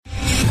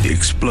the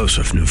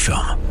explosive new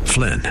film,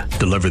 Flynn,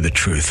 deliver the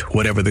truth,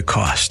 whatever the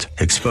cost,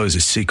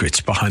 exposes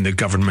secrets behind the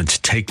government's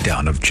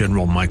takedown of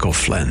General Michael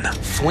Flynn.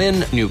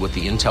 Flynn knew what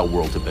the intel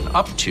world had been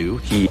up to.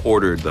 He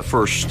ordered the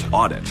first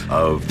audit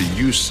of the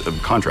use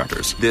of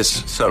contractors.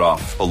 This set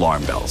off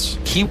alarm bells.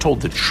 He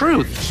told the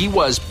truth. He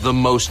was the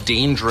most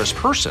dangerous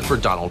person for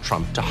Donald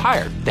Trump to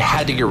hire. They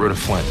had to get rid of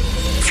Flynn.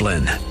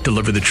 Flynn,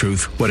 deliver the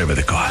truth, whatever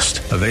the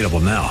cost. Available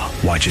now.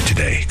 Watch it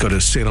today. Go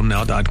to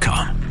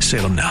salemnow.com.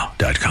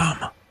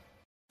 salemnow.com.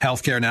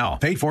 Healthcare Now,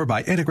 paid for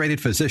by Integrated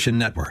Physician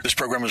Network. This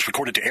program was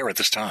recorded to air at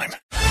this time.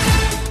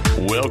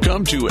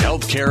 Welcome to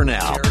Healthcare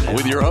Now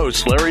with your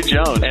hosts, Larry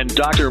Jones and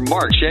Dr.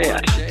 Mark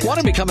Shayat. Want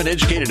to become an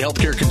educated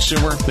healthcare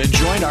consumer? Then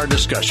join our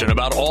discussion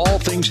about all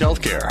things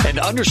healthcare and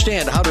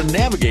understand how to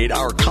navigate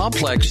our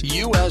complex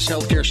U.S.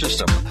 healthcare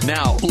system.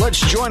 Now, let's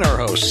join our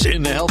hosts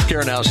in the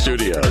Healthcare Now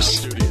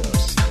studios.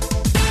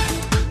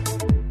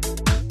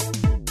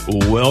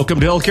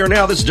 Welcome to Healthcare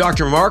Now. This is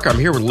Dr. Mark. I'm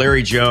here with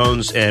Larry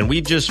Jones, and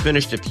we've just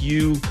finished a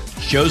few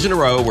shows in a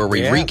row where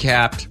we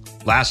recapped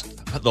the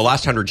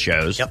last 100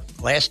 shows.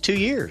 Yep, last 2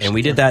 years. And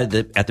we did that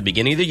at the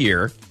beginning of the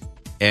year,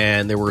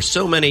 and there were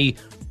so many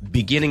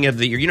beginning of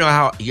the year. You know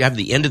how you have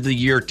the end of the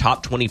year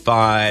top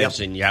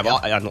 25s, and you have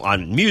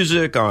on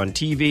music, on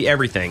TV,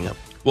 everything. Yep.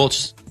 Well,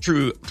 it's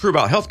true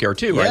about healthcare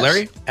too, right,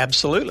 Larry?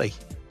 Absolutely.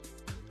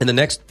 And the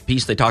next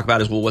piece they talk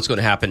about is, well, what's going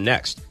to happen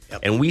next? Yep.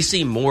 And we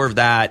see more of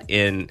that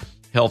in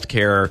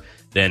healthcare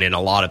than in a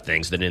lot of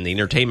things, than in the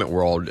entertainment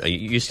world.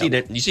 You see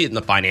it. You see it in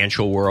the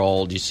financial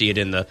world. You see it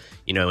in the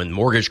in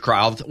mortgage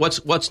crowd.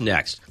 What's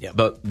next? Yep.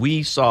 But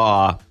we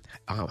saw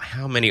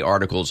how many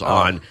articles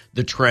on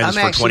the trends for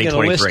 2023? I'm actually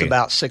going to list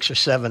about 6 or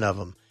 7 of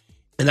them,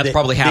 and that's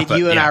probably half that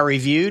you and I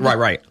reviewed.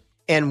 Right.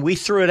 And we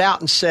threw it out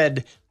and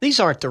said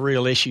these aren't the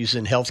real issues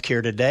in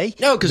healthcare today.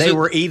 No, because they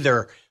were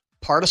either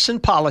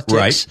partisan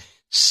politics,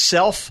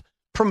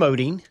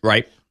 self-promoting,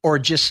 or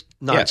just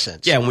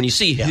nonsense. Yeah, when you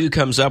see who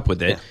comes up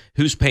with it,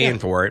 who's paying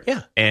for it,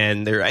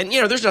 and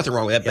there's nothing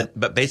wrong with that,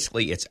 but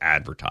basically it's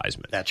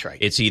advertisement. That's right.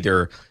 It's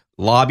either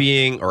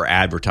lobbying or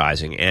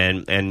advertising,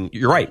 and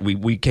you're right.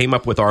 We came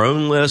up with our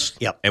own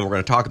list, and we're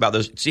going to talk about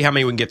those. See how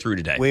many we can get through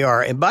today. We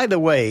are. And by the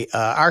way,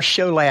 our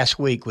show last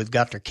week with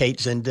Dr. Kate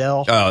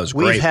Zendel, it was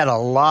great. We've had a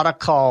lot of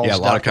calls,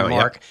 Dr.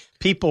 Mark. Yep.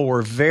 People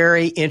were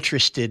very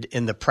interested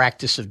in the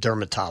practice of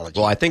dermatology.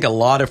 Well, I think a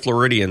lot of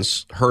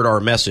Floridians heard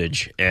our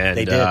message, and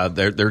there are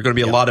going to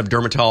be a lot of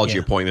dermatology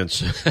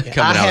appointments coming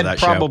out of that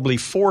show. I had probably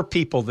 4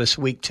 people this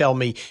week tell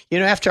me,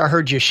 after I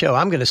heard your show,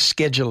 I'm going to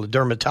schedule a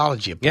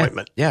dermatology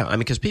appointment. Yeah. I mean,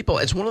 because people,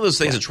 it's one of those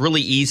things that's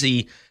really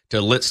easy to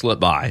let slip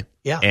by.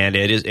 Yeah. And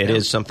it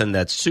is something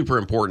that's super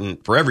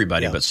important for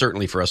everybody, but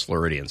certainly for us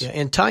Floridians. Yeah.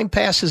 And time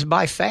passes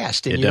by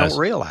fast, and you don't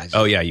realize it.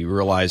 Oh, yeah, you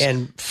realize.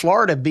 And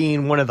Florida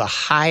being one of the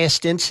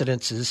highest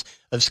incidences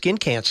of skin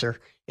cancer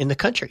in the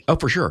country. Oh,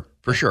 for sure.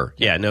 For sure.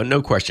 Yeah,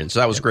 no question. So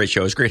that was a great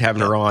show. It was great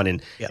having her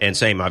on. And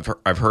same,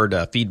 I've heard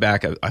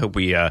feedback. I hope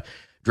we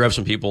drove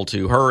some people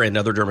to her and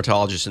other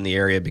dermatologists in the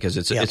area because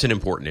it's an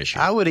important issue.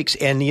 I would,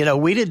 and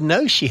we didn't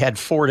know she had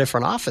 4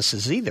 different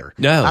offices either.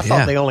 No, I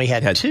thought they only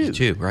had 2.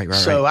 2, right.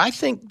 So I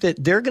think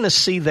that they're going to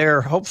see their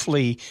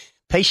hopefully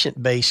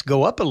patient base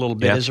go up a little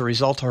bit as a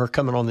result of her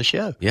coming on the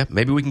show. Yeah,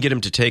 maybe we can get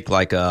them to take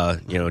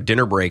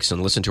dinner breaks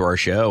and listen to our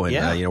show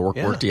and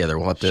work together.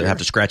 We'll have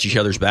to scratch each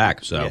other's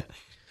back. So. Yeah.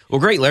 Well,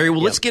 great, Larry.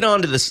 Well, let's get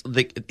on to this.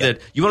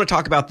 You want to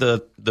talk about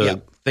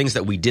the things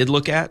that we did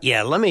look at?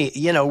 Yeah, let me,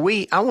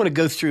 I want to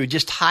go through,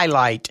 just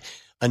highlight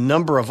a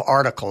number of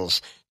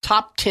articles.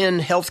 Top 10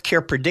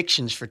 healthcare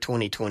predictions for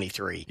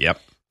 2023.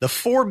 Yep. The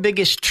 4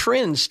 biggest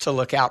trends to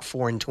look out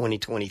for in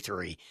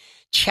 2023.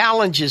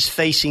 Challenges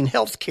facing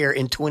healthcare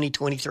in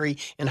 2023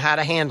 and how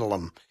to handle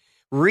them.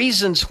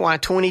 Reasons why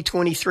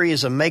 2023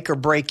 is a make or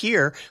break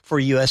year for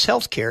U.S.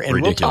 healthcare, and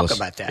ridiculous. We'll talk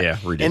about that. Yeah,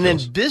 ridiculous. And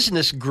then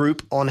Business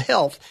Group on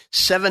Health,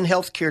 7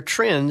 healthcare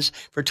trends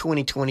for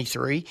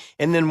 2023,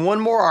 and then one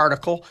more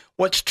article,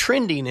 what's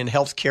trending in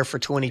healthcare for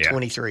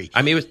 2023. Yeah.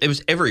 I mean, it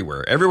was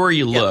everywhere. Everywhere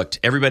you looked,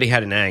 everybody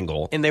had an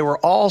angle, and they were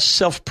all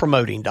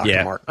self-promoting.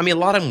 Dr. Mark. I mean, a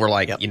lot of them were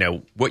like,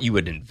 what you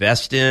would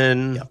invest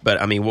in, but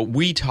I mean, what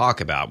we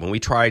talk about when we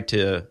try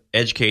to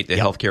educate the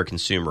healthcare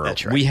consumer,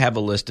 That's right. We have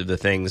a list of the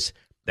things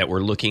that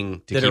we're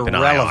looking to that keep an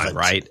relevant. eye on,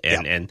 right?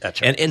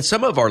 That's right. And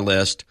some of our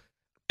list,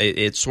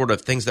 it's sort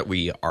of things that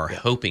we are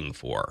hoping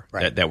for,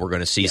 that we're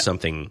going to see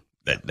something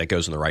that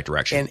goes in the right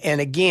direction.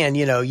 And again,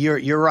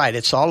 you're right.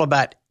 It's all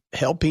about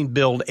helping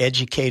build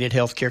educated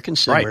healthcare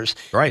consumers.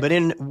 Right. But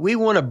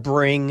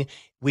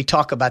we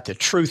talk about the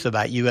truth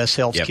about U.S.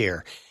 healthcare.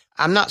 Yep.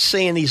 I'm not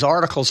saying these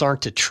articles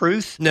aren't the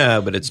truth.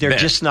 No, but they're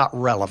just not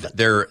relevant.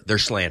 They're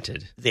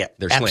slanted. Yeah,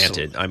 they're absolutely.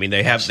 slanted. I mean,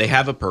 they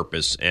have a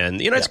purpose,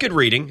 and it's good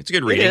reading. It's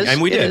good reading,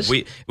 and we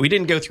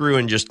didn't go through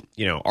and just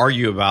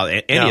argue about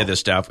any of this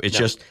stuff. It's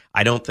just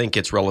I don't think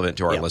it's relevant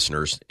to our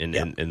listeners in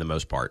the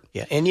most part.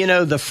 Yeah, and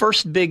the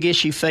first big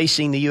issue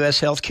facing the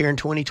U.S. healthcare in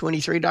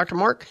 2023, Dr.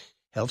 Mark,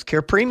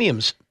 healthcare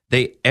premiums.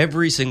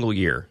 Every single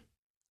year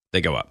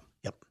they go up.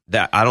 Yep.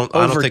 That I don't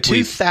think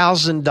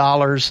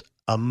 $2,000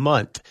 a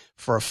month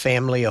for a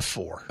family of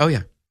 4. Oh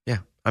yeah.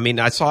 I mean,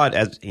 I saw it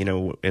as,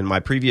 in my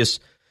previous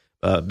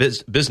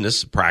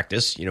business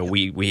practice,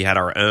 we had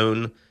our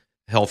own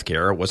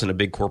healthcare. It wasn't a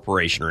big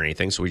corporation or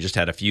anything, so we just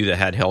had a few that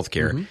had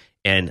healthcare. Mm-hmm.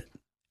 And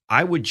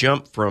I would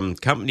jump from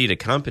company to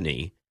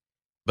company,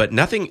 but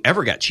nothing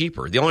ever got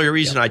cheaper. The only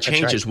reason I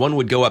changed is one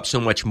would go up so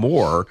much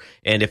more.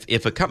 And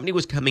if a company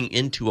was coming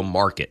into a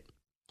market,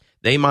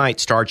 they might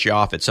start you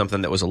off at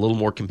something that was a little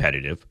more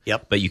competitive.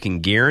 Yep. But you can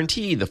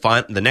guarantee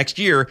the next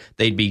year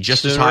they'd be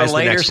just as high as the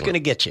next one. Sooner or later, it's going to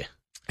get you.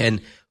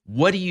 And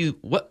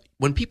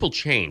when people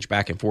change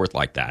back and forth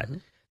like that,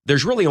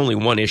 there's really only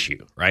one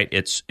issue, right?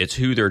 It's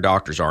who their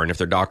doctors are and if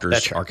their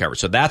doctors are covered.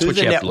 So that's what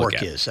you have to look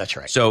at. That's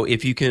right. So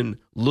if you can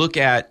look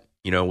at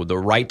the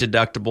right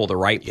deductible, the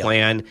right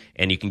plan,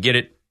 and you can get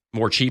it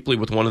more cheaply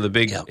with one of the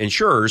big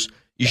insurers,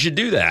 you should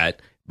do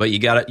that. But you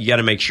got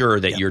to make sure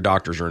that your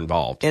doctors are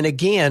involved. And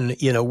again,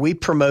 we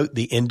promote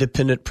the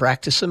independent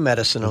practice of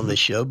medicine on this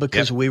show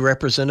because we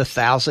represent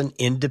 1,000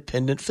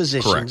 independent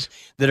physicians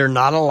that are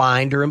not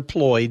aligned or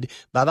employed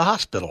by the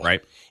hospital.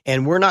 Right.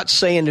 And we're not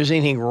saying there's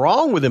anything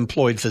wrong with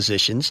employed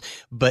physicians,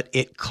 but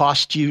it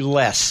costs you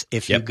less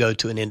if you go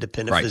to an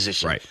independent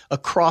physician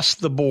across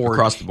the board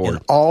in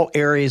all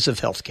areas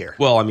of healthcare.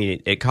 Well, I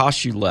mean, it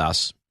costs you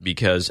less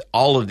because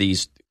all of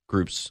these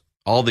groups,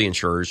 all the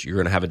insurers, you're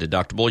going to have a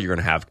deductible, you're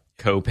going to have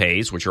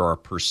co-pays, which are a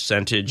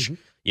percentage, or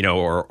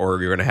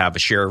you're going to have a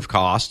share of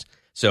cost.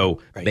 So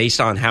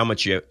based on how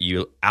much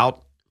your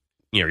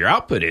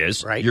output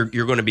is, you're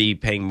going to be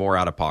paying more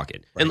out of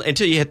pocket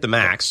until you hit the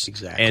max.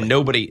 Exactly. And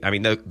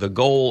the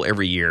goal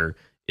every year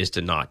is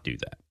to not do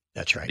that.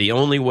 That's right. The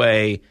only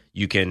way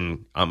you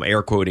can,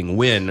 air quoting,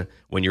 win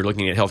when you're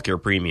looking at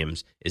healthcare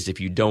premiums is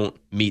if you don't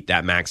meet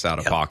that max out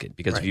of pocket.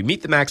 Because if you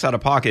meet the max out of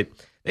pocket,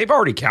 they've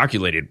already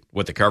calculated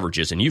what the coverage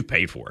is, and you've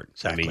paid for it.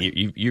 Exactly. I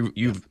mean,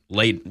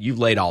 you've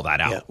laid all that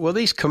out. Yeah. Well,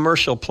 these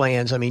commercial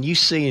plans, I mean, you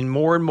see in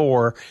more and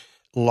more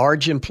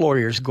large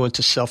employers go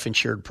into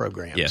self-insured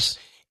programs. Yes.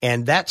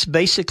 And that's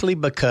basically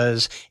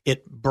because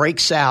it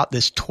breaks out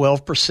this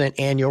 12%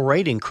 annual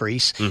rate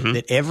increase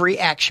that every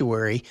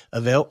actuary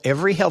of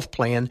every health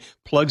plan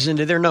plugs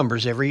into their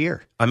numbers every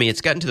year. I mean,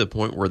 it's gotten to the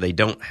point where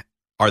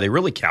are they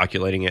really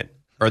calculating it,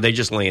 or are they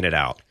just laying it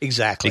out?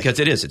 Exactly. Because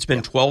it's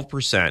been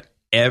 12%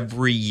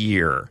 every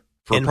year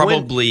for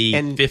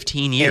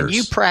 15 years. And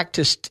you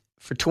practiced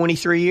for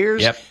 23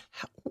 years? Yep.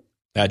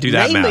 Do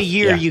that Name math. a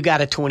year you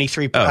got a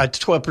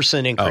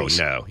 12% increase.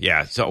 Oh, no.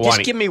 Yeah. So,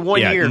 just give me one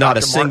year. Not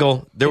a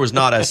single. There was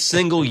not a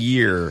single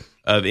year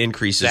of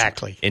increases.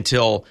 Exactly.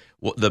 Until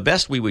the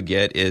best we would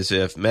get is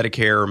if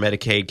Medicare or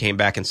Medicaid came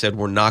back and said,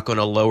 we're not going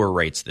to lower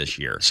rates this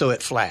year. So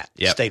it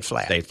stayed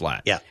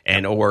flat. Yeah.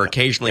 And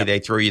occasionally they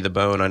throw you the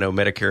bone. I know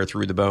Medicare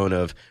threw the bone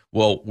of,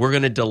 well, we're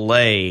going to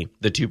delay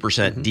the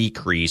 2%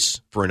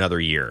 decrease for another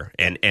year.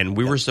 And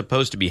we were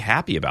supposed to be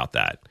happy about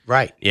that.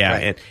 Right. Yeah.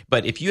 Right.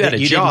 But if you had a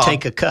you job.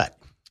 didn't take a cut.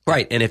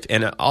 Right.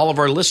 And all of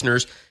our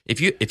listeners, if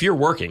you're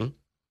working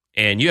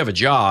and you have a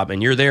job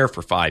and you're there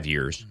for 5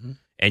 years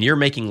and you're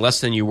making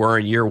less than you were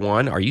in year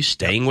one, are you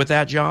staying with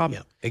that job?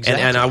 Yeah,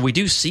 exactly. And we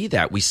do see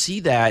that. We see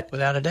that.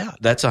 Without a doubt.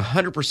 That's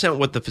 100%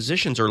 what the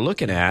physicians are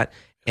looking at.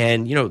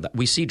 And,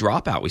 we see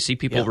dropout. We see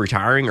people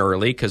retiring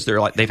early because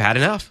they've had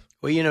enough.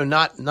 Well,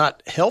 not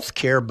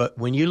healthcare, but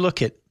when you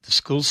look at the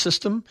school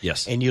system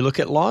and you look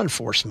at law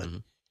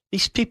enforcement,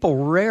 these people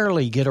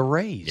rarely get a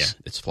raise.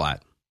 Yeah, it's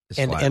flat.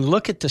 And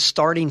look at the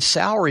starting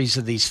salaries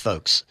of these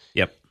folks.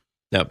 Yep.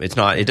 No, it's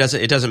not. It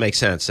doesn't make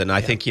sense. And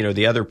I think,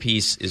 the other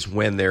piece is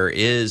when there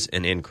is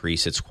an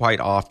increase, it's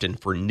quite often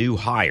for new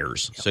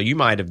hires. So you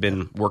might have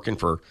been working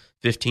for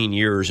 15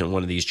 years in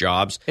one of these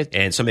jobs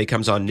and somebody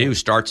comes on new,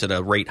 starts at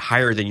a rate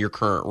higher than your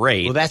current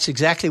rate. Well, that's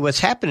exactly what's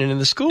happening in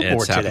the school board today.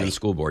 It's happening in the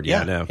school board.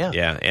 Yeah, I know.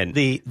 Yeah. And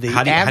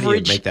how do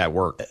you make that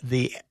work?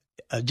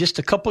 Just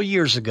a couple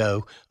years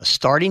ago, a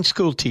starting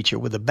school teacher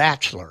with a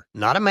bachelor,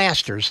 not a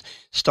master's,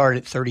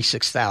 started at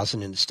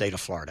 $36,000 in the state of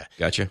Florida.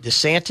 Gotcha.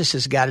 DeSantis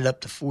has got it up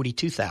to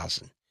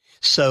 $42,000.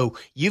 So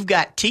you've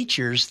got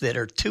teachers that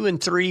are 2- and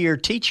 3-year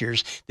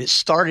teachers that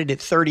started at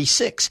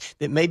 36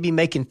 that may be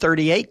making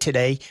 38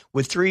 today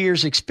with 3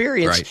 years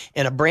experience,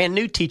 and a brand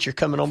new teacher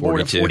coming on board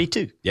at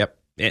 42. Yep.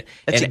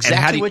 That's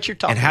exactly what you're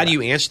talking about. And how do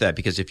you answer that?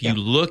 Because if you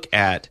look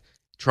at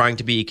trying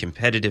to be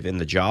competitive in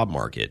the job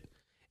market,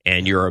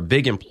 and you're a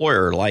big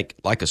employer like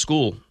a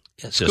school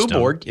system, school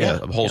board,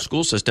 a whole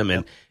school system,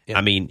 and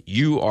I mean,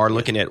 you are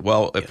looking at,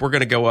 well, if we're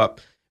going to go up,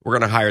 we're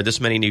going to hire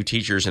this many new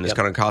teachers, and it's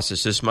going to cost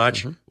us this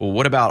much. Well,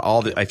 what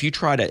about if you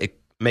try to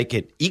make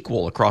it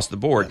equal across the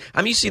board?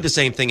 I mean, you see the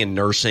same thing in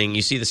nursing.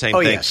 You see the same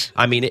thing. Yes.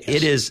 I mean, it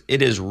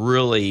is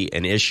really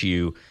an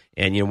issue.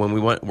 And when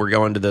we're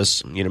going to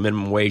this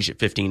minimum wage at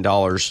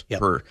 $15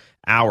 per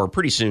hour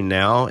pretty soon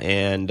now.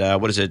 And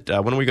what is it?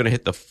 When are we going to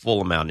hit the full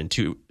amount? In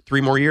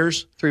 3 more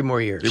years? 3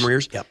 more years. 3 more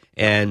years? Yep.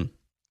 And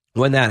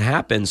when that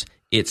happens,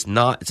 it's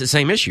the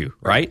same issue,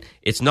 right?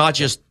 It's not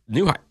just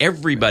new hire.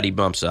 Everybody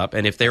bumps up.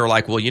 And if they were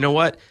like, well, you know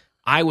what?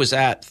 I was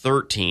at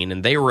 13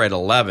 and they were at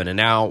 11 and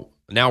now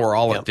Now we're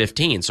all at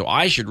 15, so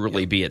I should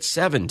really be at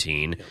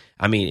 17.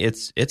 I mean,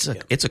 it's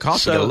a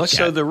cost we got to look at.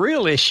 So the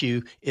real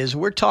issue is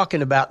we're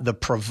talking about the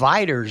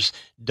providers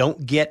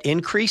don't get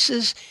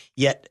increases,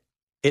 yet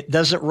it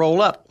doesn't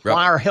roll up. Right.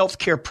 Why are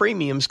healthcare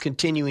premiums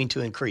continuing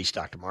to increase,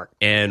 Dr. Mark?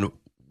 And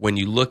when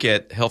you look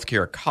at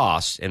healthcare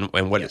costs and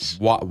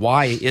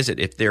why is it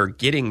if they're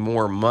getting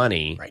more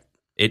money? Right.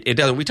 It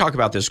doesn't. We talk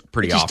about this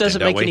pretty often. It just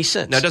doesn't make any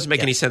sense. No, it doesn't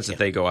make any sense that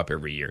they go up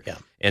every year. Yeah.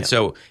 And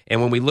so, and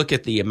when we look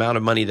at the amount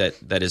of money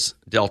that is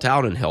dealt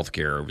out in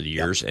healthcare over the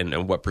years,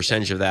 and what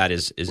percentage of that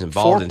is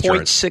involved in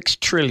insurance, $4.6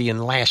 trillion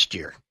last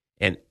year.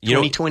 And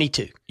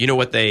 2022. You know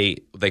what they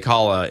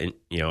call a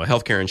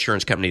healthcare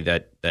insurance company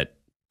that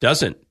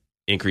doesn't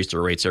increase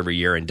their rates every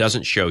year and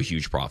doesn't show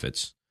huge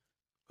profits.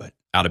 What?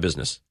 Out of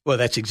business. Well,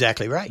 that's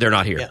exactly right. They're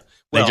not here. Yeah.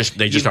 They just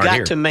aren't here. You've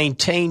got to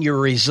maintain your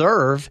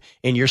reserve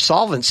and your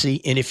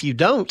solvency, and if you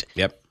don't,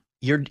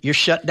 you're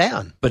shut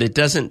down. But it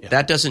doesn't.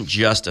 That doesn't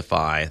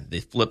justify the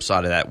flip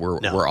side of that,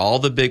 where all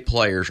the big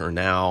players are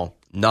now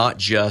not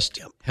just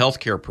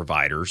healthcare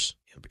providers,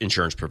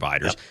 insurance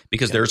providers,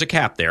 because there's a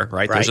cap there,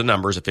 right? There's a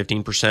number, it's a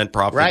 15%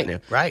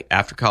 profit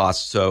after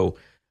costs. So,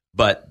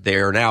 but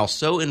they're now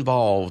so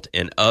involved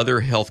in other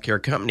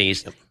healthcare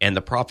companies and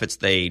the profits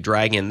they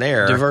drag in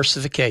there.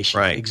 Diversification.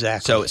 Right.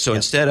 Exactly. So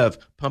instead of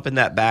pumping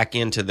that back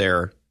into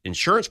their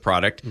insurance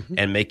product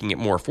and making it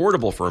more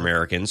affordable for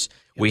Americans,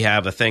 we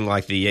have a thing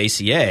like the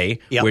ACA,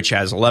 which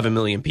has 11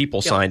 million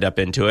people signed up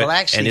into it. Well,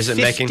 actually, and isn't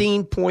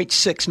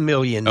 15.6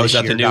 million this year. Oh, is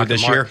that the new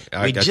this year?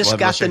 We just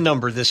got the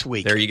number this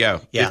week. There you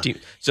go. Yeah.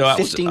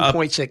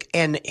 15.6.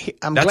 And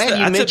I'm glad you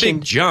mentioned. That's a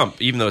big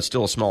jump, even though it's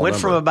still a small number.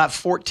 Went from about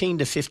 14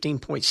 to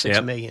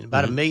 15.6 million.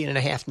 About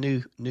 1.5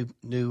 million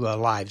new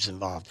lives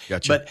involved.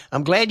 Gotcha. But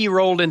I'm glad you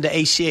rolled into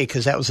ACA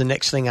because that was the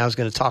next thing I was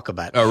going to talk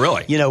about. Oh,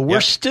 really? We're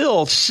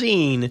still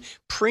seeing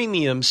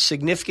premiums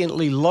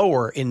significantly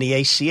lower in the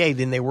ACA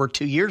than they were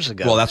 2 years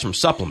ago. Well, that's from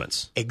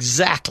supplements.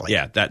 Exactly.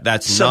 Yeah,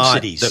 that's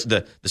subsidies.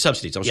 Not the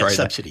subsidies. I'm sorry.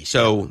 Subsidies.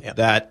 So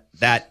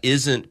that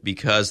isn't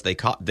because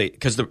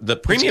because the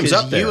premium's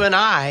up there. You and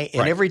I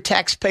and every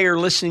taxpayer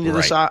listening to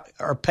this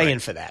are paying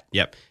for that.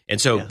 Yep. And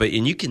so,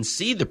 and you can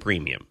see the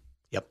premium.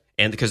 Yep.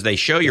 And because they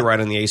show you right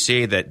on the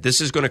ACA that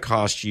this is going to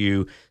cost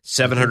you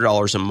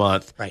 $700 a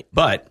month. Right.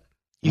 But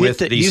you hit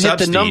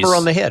the number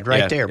on the head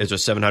there. Is it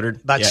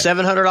 $700? About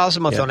 $700 a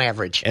month on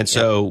average. And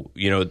so,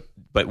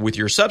 but with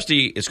your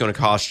subsidy, it's going to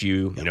cost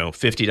you, $50,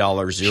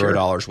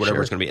 $0,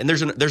 whatever it's going to be. And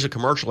there's a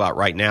commercial out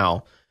right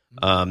now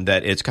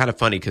that it's kind of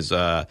funny because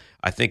I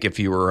think if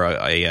you were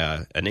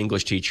an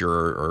English teacher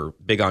or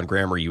big on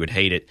grammar, you would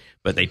hate it.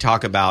 But they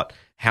talk about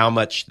how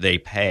much they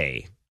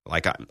pay.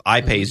 Like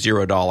I pay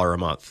 $0 a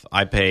month.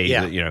 I pay,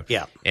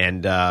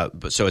 and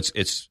so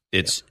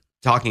it's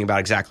talking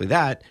about exactly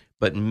that,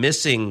 but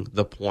missing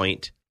the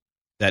point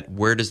that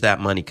where does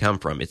that money come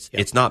from?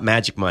 It's not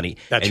magic money.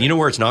 That's and you know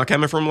where it's not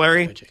coming from,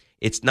 Larry? Magic.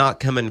 It's not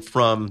coming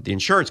from the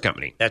insurance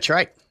company. That's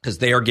right. Because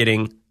they are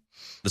getting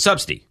the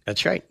subsidy.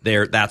 That's right.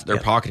 They're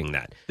pocketing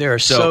that. There are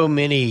so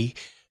many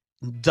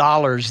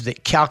dollars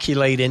that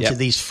calculate into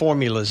these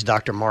formulas,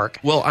 Dr. Mark,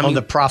 on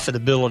the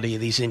profitability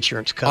of these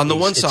insurance companies. On the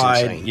one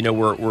side,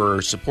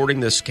 we're supporting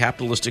this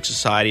capitalistic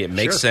society. It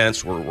makes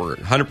sense. We're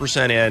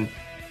 100% in,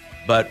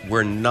 but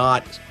we're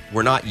not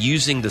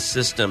using the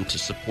system to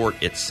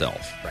support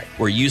itself. Right.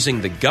 We're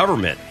using the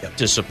government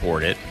to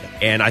support it.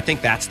 And I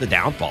think that's the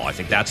downfall. I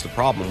think that's the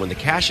problem. When the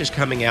cash is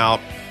coming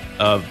out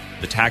of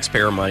the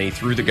taxpayer money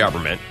through the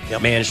government,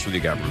 managed through the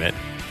government,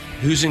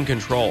 who's in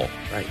control?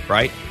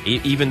 Right?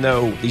 Even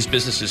though these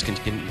businesses can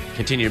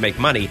continue to make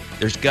money,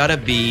 there's got to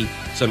be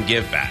some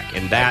give back.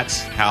 And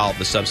that's how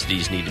the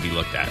subsidies need to be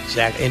looked at.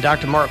 Exactly. And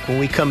Dr. Mark, when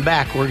we come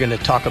back, we're going to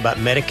talk about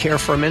Medicare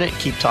for a minute,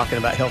 keep talking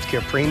about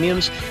healthcare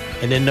premiums.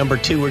 And then number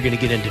 2, we're going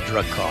to get into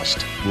drug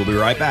cost. We'll be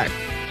right back.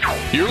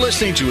 You're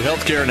listening to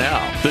Healthcare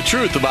Now, the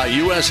truth about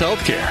U.S.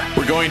 healthcare.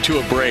 We're going to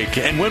a break,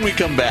 and when we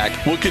come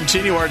back, we'll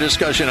continue our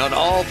discussion on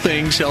all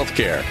things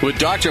healthcare with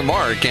Dr.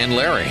 Mark and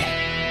Larry.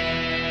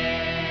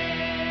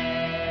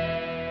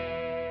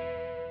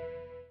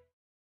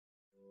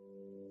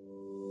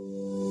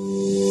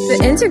 The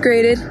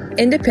Integrated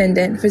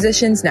Independent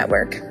Physicians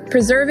Network,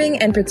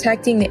 preserving and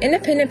protecting the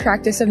independent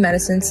practice of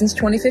medicine since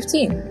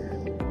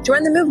 2015.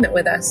 Join the movement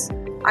with us.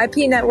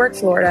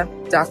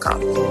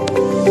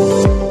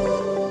 IPNetworkFlorida.com.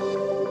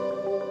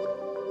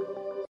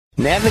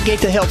 Navigate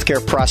the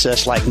healthcare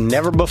process like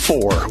never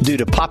before. Due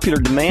to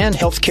popular demand,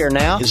 Healthcare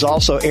Now is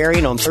also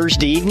airing on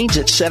Thursday evenings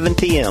at 7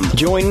 p.m.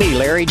 Join me,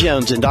 Larry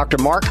Jones, and Dr.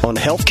 Mark on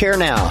Healthcare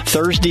Now,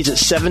 Thursdays at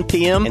 7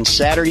 p.m. and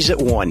Saturdays at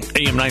 1.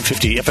 AM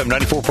 950, FM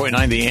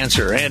 94.9, The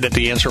Answer, and at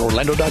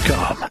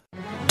TheAnswerOrlando.com.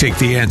 Take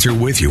The Answer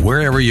with you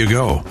wherever you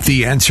go.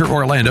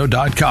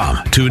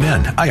 TheAnswerOrlando.com. Tune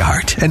in,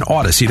 iHeart, and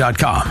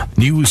Odyssey.com.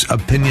 News,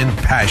 opinion,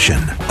 passion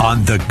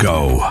on the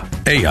go.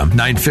 AM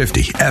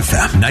 950,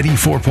 FM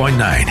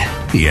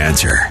 94.9. The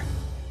Answer.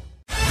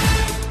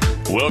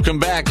 Welcome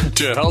back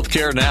to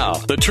Healthcare Now,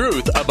 the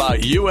truth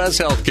about U.S.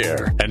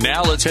 healthcare. And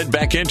now let's head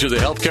back into the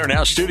Healthcare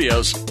Now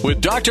studios with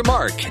Dr.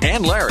 Mark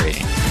and Larry.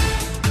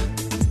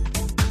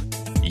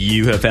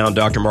 You have found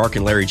Dr. Mark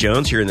and Larry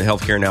Jones here in the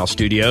Healthcare Now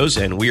studios,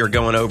 and we are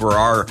going over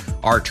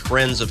our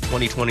trends of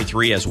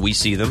 2023 as we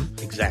see them.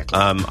 Exactly.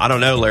 I don't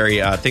know,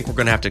 Larry. I think we're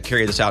going to have to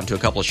carry this out into a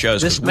couple of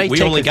shows.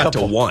 We only got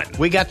to one.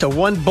 We got to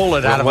one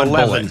bullet out of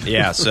 11. Bullet.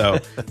 Yeah, so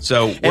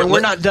and we're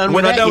not done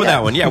with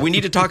that one. Yeah, we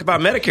need to talk about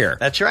Medicare.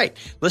 That's right.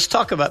 Let's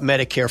talk about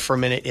Medicare for a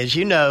minute. As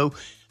you know,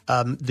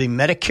 the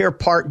Medicare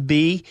Part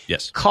B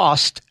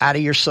cost out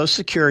of your Social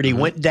Security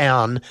went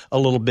down a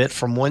little bit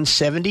from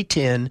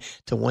 $170.10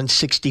 to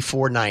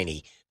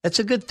 $164.90. That's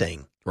a good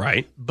thing.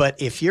 Right. But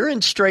if you're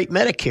in straight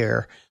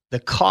Medicare, the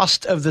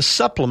cost of the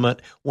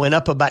supplement went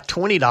up about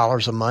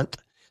 $20 a month.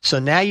 So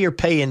now you're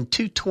paying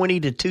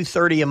 $220 to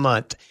 $230 a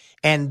month.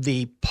 And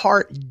the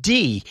Part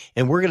D,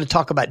 and we're going to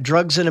talk about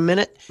drugs in a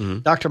minute.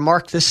 Dr.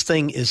 Mark, this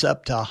thing is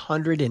up to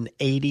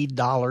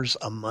 $180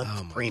 a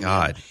month premium.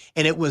 God.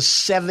 And it was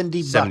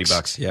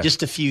 $70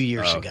 just a few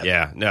years ago.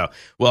 Yeah, no.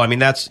 Well, I mean,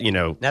 that's,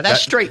 now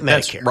that's straight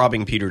Medicare. That's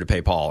robbing Peter to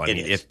pay Paul. I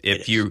mean,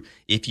 if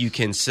you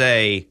can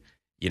say,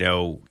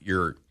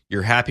 your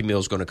Happy Meal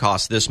is going to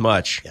cost this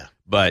much,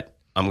 but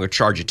I'm going to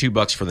charge you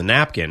 $2 for the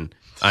napkin.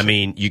 I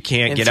mean, you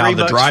can't get out of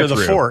the drive-thru, for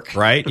the fork.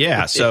 Right?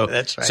 Yeah. So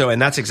that's right. So, and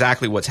that's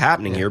exactly what's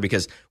happening here,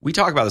 because we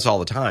talk about this all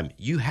the time.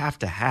 You have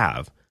to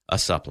have a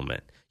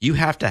supplement. You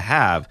have to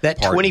have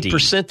that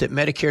 20% that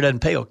Medicare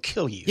doesn't pay will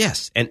kill you.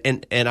 Yes,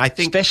 and I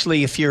think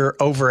especially if you're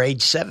over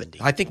age 70.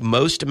 I think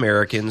most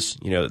Americans,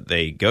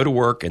 they go to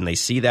work and they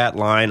see that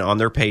line on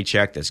their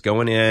paycheck that's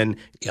going in.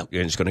 And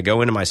it's going to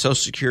go into my Social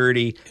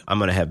Security. I'm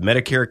going to have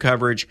Medicare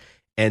coverage,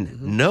 and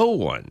no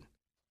one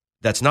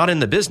that's not in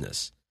the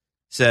business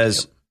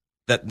says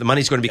that the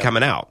money's going to be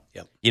coming out.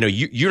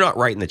 You're not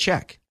writing the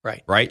check.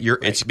 Right.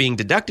 It's being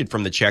deducted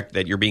from the check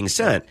that you're being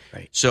sent.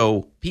 Right.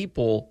 So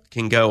people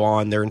can go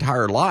on their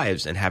entire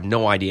lives and have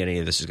no idea any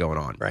of this is going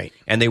on. Right.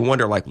 And they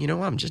wonder,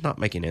 I'm just not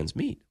making ends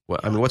meet.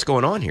 What's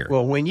going on here?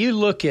 Well, when you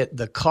look at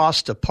the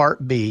cost of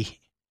Part B,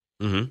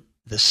 the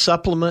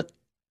supplement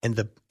and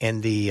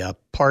the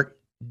Part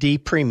D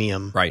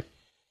premium, right,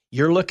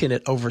 you're looking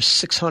at over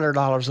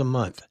 $600 a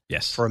month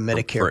for a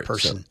Medicare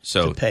person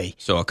to pay.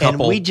 So a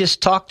couple, and we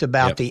just talked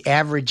about the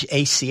average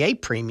ACA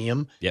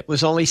premium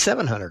was only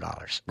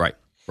 $700.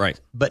 Right.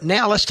 But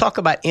now let's talk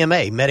about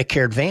MA,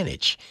 Medicare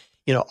Advantage.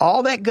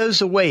 All that goes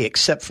away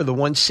except for the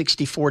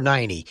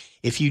 $164.90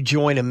 if you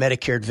join a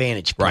Medicare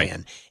Advantage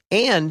plan.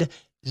 And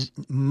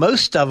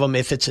most of them,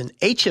 if it's an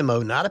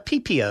HMO, not a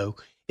PPO,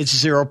 it's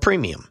zero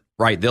premium.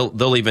 Right,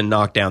 they'll even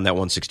knock down that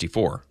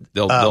 164.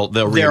 They'll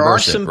reimburse there are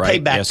some it,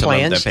 right? payback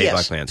plans.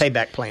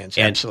 Payback plans.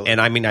 And, absolutely. And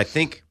I mean, I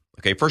think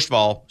first of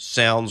all,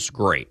 sounds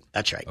great.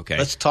 That's right. Okay,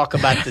 let's talk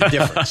about the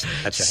difference.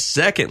 That's right.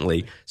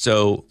 Secondly,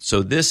 so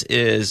this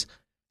is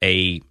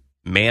a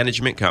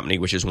management company,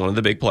 which is one of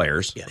the big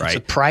players. Right, it's a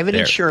private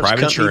insurance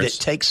company that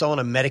takes on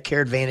a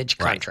Medicare Advantage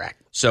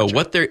contract. Right. So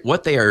what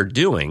they are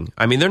doing,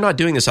 I mean, they're not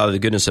doing this out of the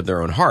goodness of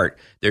their own heart.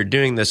 They're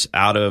doing this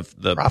out of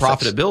the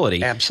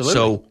profitability. Absolutely.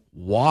 So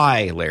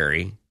why,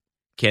 Larry,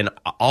 can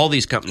all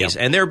these companies,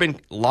 and there have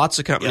been lots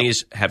of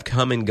companies have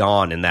come and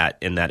gone in that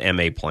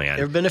MA plan.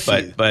 There have been a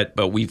few.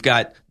 But we've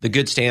got the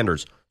good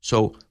standards.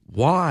 So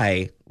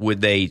why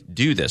would they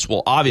do this?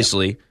 Well,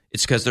 obviously,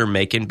 it's because they're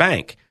making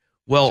bank.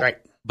 Well,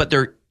 but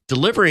they're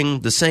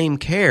delivering the same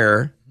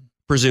care,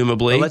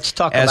 presumably, let's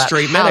talk as about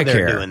straight how Medicare.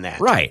 They're doing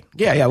that. Right.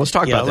 Yeah. Let's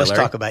talk about that, Let's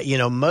Larry. talk about,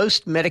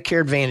 most Medicare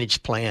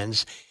Advantage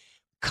plans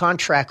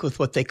contract with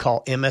what they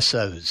call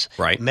MSOs,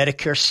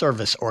 Medicare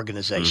Service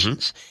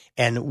Organizations.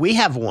 And we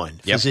have one,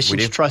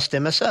 Physicians Trust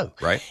MSO.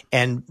 Right.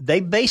 And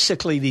they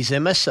basically, these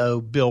MSO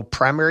build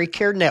primary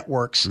care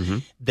networks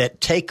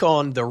that take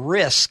on the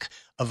risk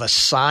of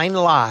assigned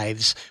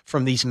lives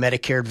from these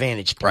Medicare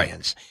Advantage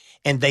plans. Right.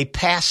 And they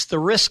pass the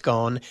risk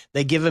on.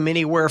 They give them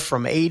anywhere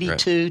from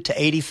 82 to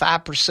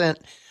 85%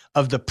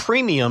 of the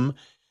premium.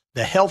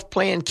 The health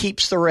plan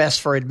keeps the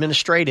rest for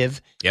administrative.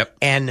 Yep.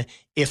 And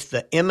if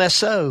the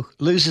MSO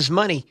loses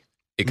money,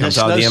 it comes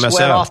out of the MSO.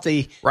 Sweat off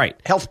the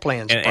health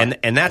plans.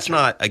 And that's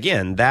not,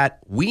 again, that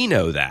we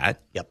know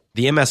that. Yep.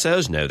 The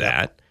MSOs know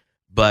that,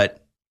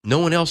 but no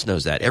one else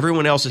knows that.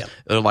 Everyone else is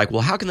like,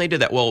 well, how can they do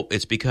that? Well,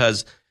 it's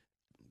because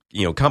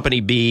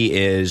company B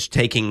is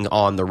taking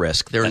on the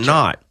risk. They're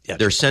not.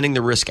 They're sending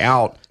the risk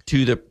out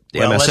to the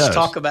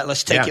MSOs.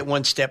 Let's take it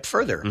one step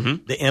further.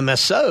 The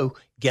MSO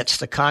gets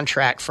the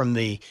contract from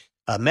the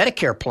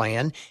Medicare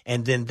plan,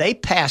 and then they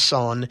pass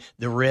on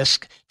the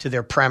risk to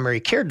their primary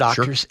care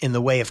doctors in the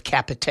way of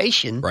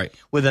capitation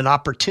with an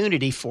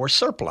opportunity for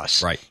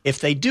surplus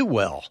if they do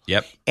well.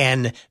 Yep.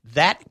 And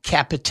that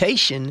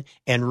capitation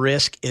and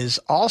risk is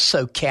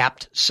also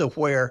capped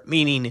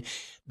meaning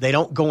they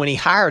don't go any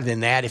higher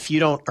than that. If you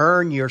don't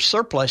earn your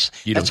surplus,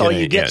 that's all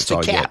you get is the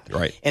cap.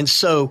 Right. And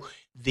so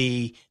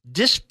the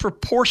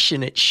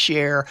disproportionate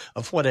share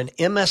of what an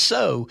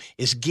MSO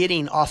is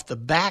getting off the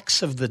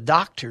backs of the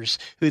doctors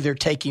who they're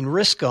taking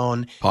risk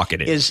on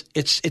pocketed.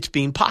 It's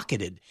being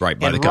pocketed. Right,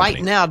 by and the company.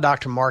 Right now,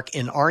 Dr. Mark,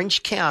 in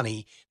Orange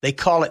County, they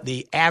call it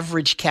the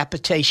average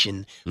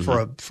capitation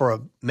for a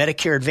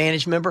Medicare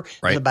Advantage member.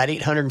 Right. It's about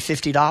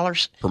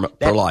 $850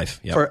 per life.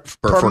 Yeah. Per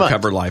month.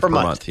 Covered life per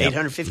month. Yeah.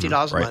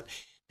 $850 a month.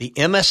 The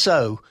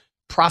MSO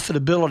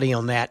profitability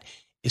on that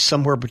is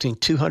somewhere between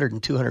 $200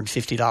 and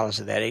 $250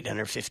 of that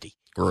 $850.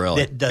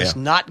 Really? That does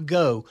not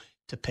go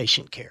to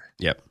patient care.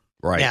 Yep.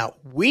 Right. Now,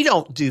 we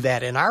don't do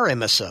that in our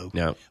MSO,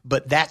 no.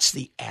 But that's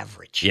the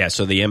average. Yeah,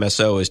 so the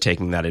MSO is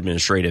taking that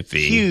administrative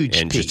fee. Huge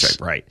and piece.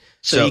 Just, right.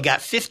 So you got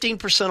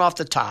 15% off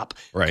the top,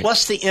 right.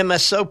 plus the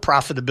MSO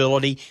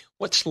profitability.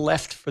 What's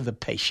left for the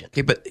patient?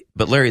 Okay, but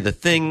Larry, the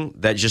thing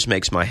that just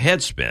makes my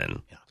head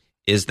spin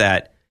is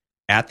that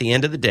at the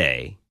end of the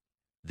day,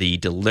 the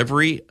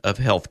delivery of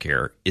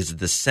healthcare is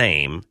the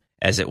same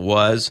as it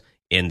was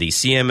in the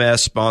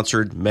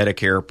CMS-sponsored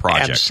Medicare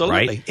project,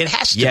 Absolutely. right? It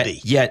has to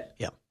be. Yet,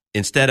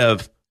 instead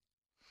of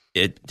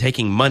it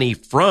taking money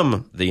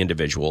from the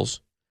individuals,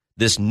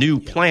 this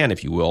new plan,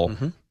 if you will,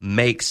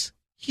 makes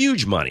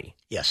huge money.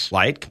 Yes.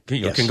 Like,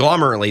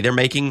 conglomerately, they're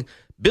making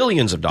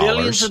billions of dollars.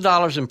 Billions of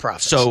dollars in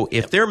profits. So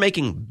if they're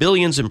making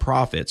billions in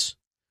profits,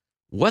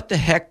 what the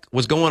heck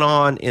was going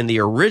on in the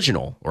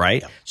original,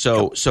 right?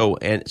 So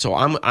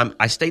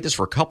I state this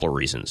for a couple of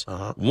reasons.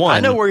 One, I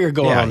know where you're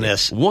going on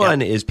this.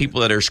 One is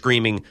people that are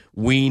screaming,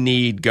 "We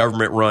need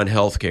government-run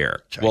healthcare."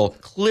 Right. Well,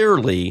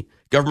 clearly,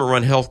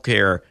 government-run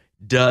healthcare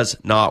does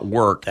not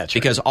work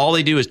because all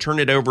they do is turn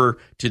it over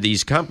to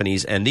these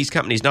companies, and these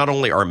companies not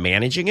only are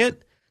managing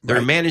it,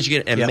 they're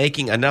managing it and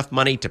making enough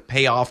money to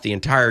pay off the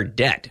entire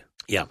debt.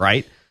 Yeah.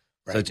 Right.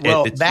 Right.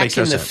 So it back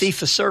in the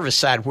fee-for-service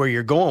side where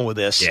you're going with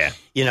this,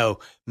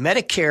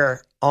 Medicare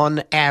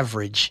on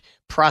average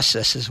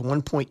processes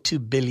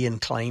 1.2 billion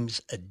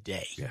claims a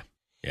day. Yeah.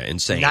 Yeah,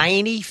 insane.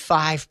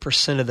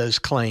 95% of those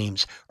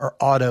claims are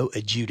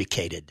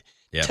auto-adjudicated.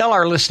 Yeah. Tell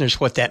our listeners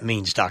what that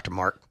means, Dr.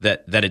 Mark.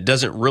 That it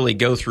doesn't really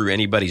go through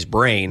anybody's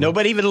brain.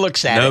 Nobody even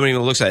looks at it. Nobody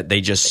even looks at it.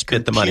 They just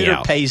spit the money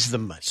out. Computer pays the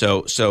money.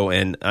 So,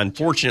 and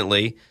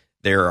unfortunately,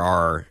 there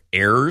are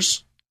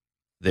errors.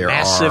 There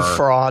massive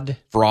are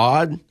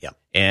fraud. Yep.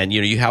 And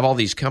you have all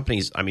these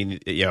companies. I mean,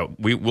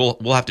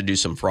 we'll have to do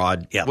some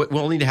fraud. Yep.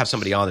 We'll need to have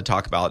somebody on to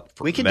talk about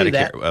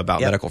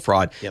medical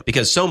fraud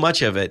because so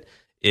much of it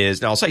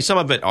is. Now, I'll say some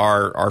of it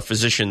are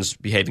physicians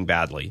behaving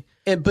badly.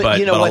 But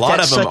you know what? A lot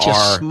That's of them such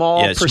are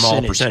a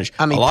small percentage.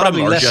 I mean, a lot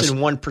probably of them are less than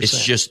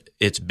 1%.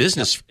 It's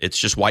business. Yep. It's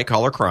just white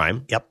collar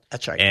crime. Yep,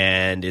 that's right.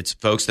 And it's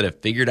folks that have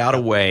figured out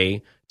a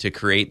way to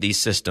create these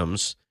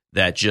systems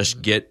that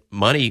just get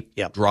money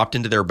dropped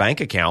into their bank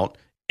account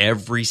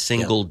every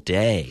single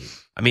day.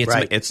 I mean,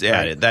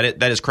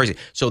 that is crazy.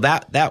 So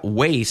that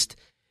waste,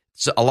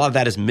 so a lot of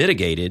that is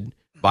mitigated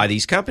by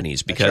these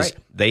companies because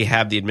they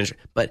have the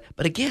administration. But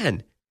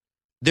again,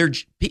 they're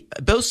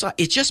both sides.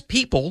 It's just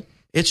people.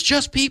 It's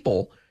just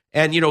people.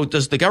 And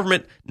does the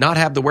government not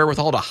have the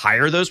wherewithal to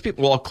hire those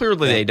people? Well,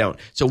 clearly they don't.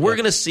 So we're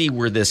going to see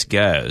where this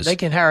goes. They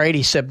can hire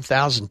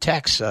 87,000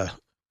 tax.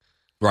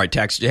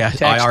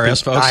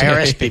 IRS folks,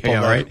 IRS people,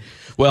 right?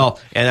 Well,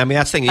 and I mean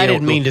that's the thing. I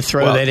didn't mean to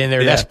throw that in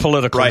there. That's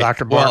political, right.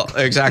 Dr. Mark.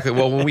 Well, exactly.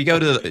 Well, when we go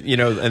to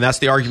and that's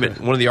the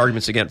argument. One of the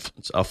arguments against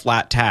a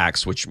flat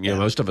tax, which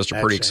most of us are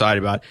pretty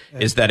excited about,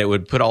 is that it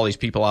would put all these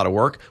people out of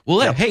work.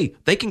 Well, hey,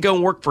 they can go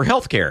and work for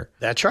healthcare.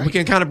 That's right. We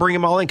can kind of bring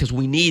them all in because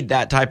we need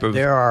that type of.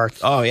 There are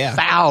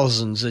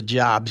thousands of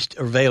jobs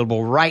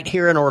available right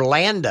here in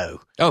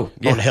Orlando. On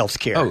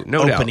healthcare. Oh,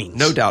 no openings.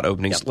 Doubt. No doubt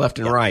openings left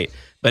and right.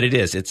 But it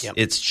is.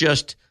 It's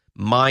just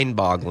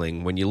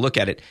mind-boggling when you look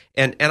at it,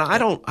 and I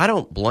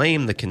don't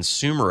blame the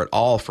consumer at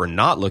all for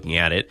not looking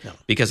at it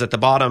because at the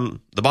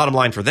bottom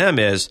line for them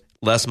is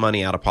less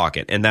money out of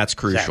pocket, and that's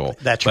crucial.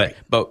 Exactly. That's right.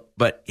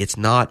 But it's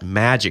not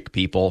magic,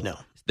 people. No,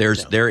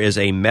 there is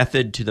a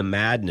method to the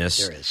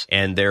madness. There is,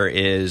 and there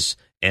is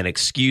an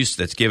excuse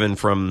that's given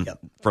from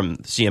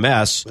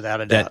CMS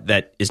without a doubt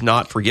that is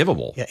not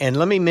forgivable. Yeah, and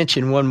let me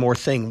mention one more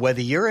thing: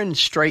 whether you're in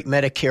straight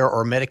Medicare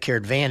or Medicare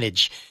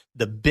Advantage,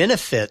 the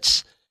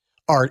benefits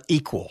are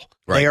equal.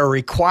 Right. They are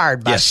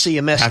required by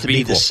CMS to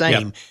be the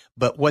same. Yep.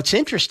 But what's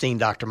interesting,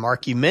 Dr.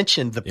 Mark, you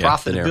mentioned the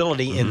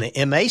profitability in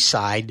the MA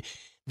side.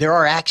 There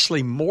are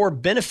actually more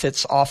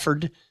benefits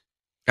offered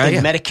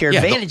in Medicare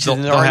Advantage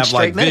than there are in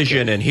straight Medicare.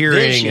 Vision and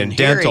hearing and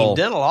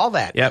dental, all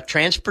that. Yep.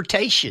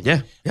 Transportation.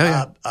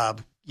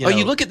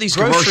 You look at these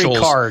grocery commercials,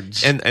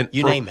 cards, and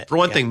you name it. For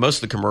one thing, most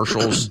of the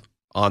commercials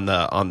on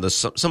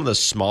some of the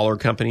smaller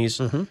companies.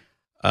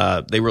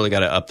 They really got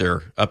to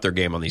up their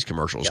game on these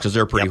commercials because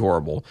they're pretty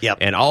horrible. Yep.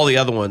 And all the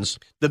other ones,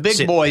 the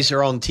big boys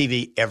are on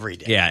TV every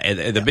day. Yeah,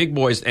 and the big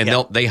boys, and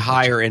they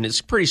hire, and it's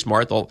pretty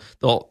smart. They'll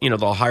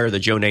hire the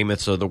Joe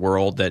Namaths of the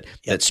world that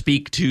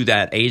speak to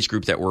that age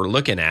group that we're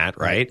looking at,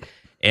 right?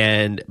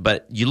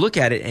 But you look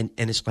at it, and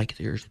it's like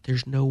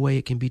there's no way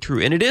it can be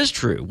true, and it is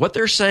true. What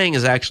they're saying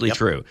is actually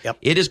true.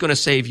 It is going to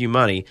save you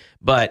money,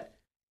 but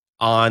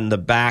on the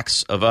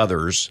backs of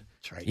others.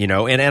 That's right.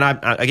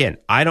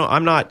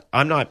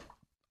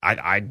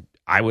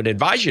 I would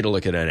advise you to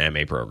look at an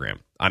MA program.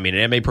 I mean,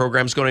 an MA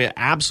program is going to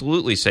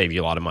absolutely save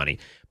you a lot of money.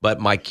 But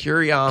my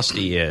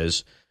curiosity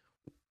is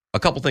a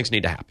couple things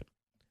need to happen.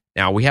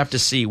 Now, we have to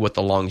see what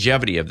the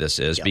longevity of this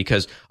is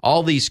because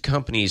all these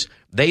companies,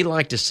 they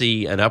like to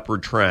see an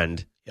upward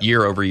trend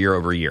year over year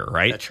over year,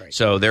 right? That's right.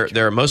 So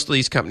there are most of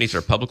these companies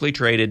are publicly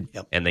traded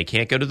and they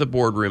can't go to the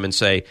boardroom and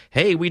say,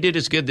 hey, we did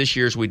as good this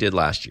year as we did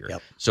last year.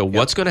 So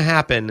what's going to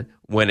happen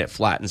when it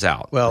flattens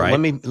out? Well, right?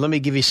 let me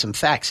give you some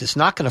facts. It's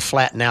not going to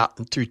flatten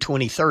out through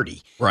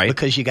 2030, right?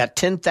 Because you got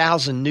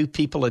 10,000 new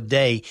people a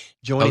day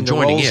joining the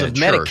rolls of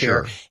Medicare.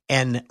 Sure.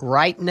 And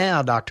right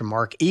now, Dr.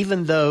 Mark,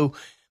 even though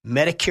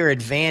Medicare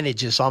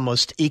Advantage is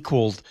almost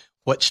equaled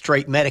what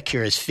straight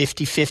Medicare is,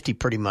 50-50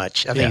 pretty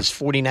much. I think it's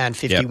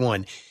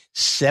 49-51.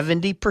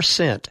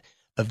 70%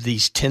 of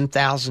these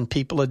 10,000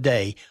 people a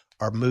day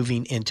are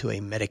moving into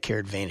a Medicare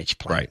Advantage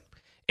plan. Right.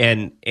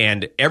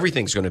 And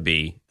everything's going to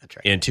be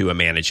into a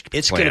managed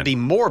It's plan. going to be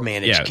more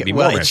managed care. It'll be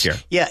more managed care.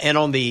 Yeah, and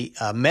on the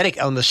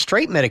on the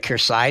straight Medicare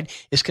side,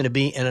 it's going to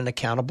be in an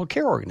accountable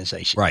care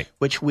organization, right?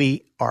 Which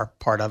we are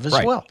part of as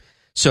right. well.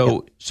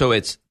 So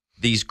it's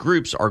these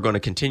groups are going to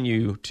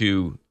continue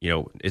to,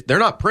 they're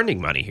not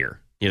printing money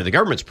here. The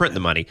government's printing the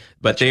money,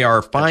 but they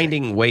are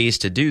finding ways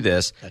to do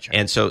this. That's right.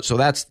 And so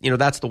that's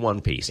the one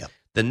piece. Yep.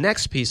 The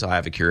next piece I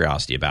have a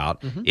curiosity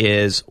about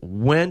is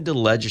when do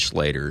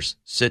legislators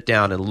sit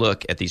down and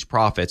look at these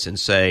profits and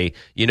say,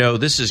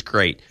 this is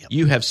great. Yep.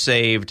 You have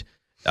saved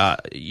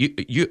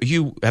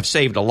you have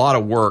saved a lot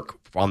of work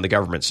on the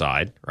government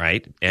side,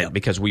 right? And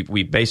because we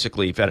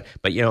basically fed it.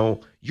 But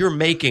you're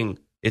making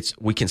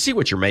we can see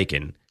what you're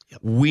making. Yep.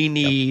 We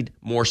need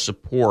more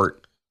support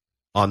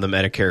on the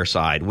Medicare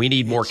side. We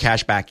need more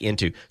cash back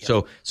into.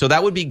 Yep. So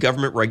that would be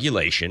government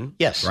regulation.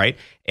 Yes. Right?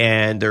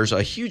 And there's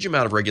a huge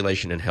amount of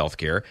regulation in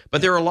healthcare,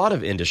 but there are a lot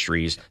of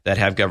industries that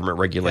have government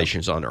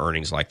regulations on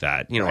earnings like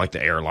that, like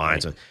the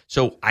airlines. Right.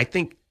 So I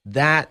think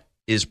that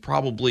is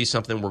probably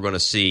something we're going to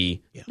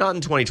see, not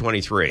in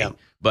 2023,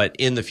 but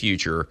in the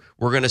future.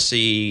 We're going to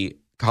see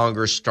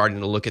Congress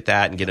starting to look at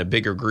that and get a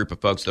bigger group of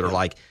folks that are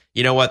like,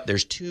 you know what,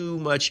 there's too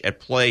much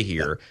at play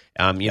here.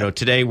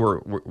 Today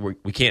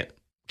we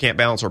can't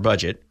balance our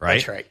budget, right?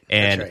 That's right.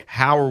 And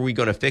how are we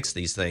going to fix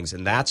these things?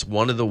 And that's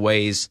one of the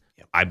ways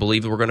I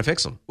believe that we're going to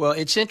fix them. Well,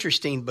 it's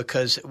interesting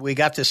because we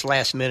got this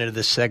last minute of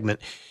this segment.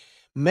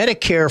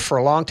 Medicare, for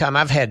a long time,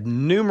 I've had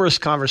numerous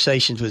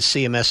conversations with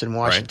CMS in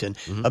Washington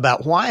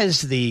about why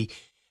is the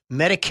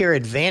Medicare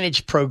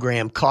Advantage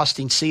program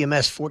costing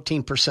CMS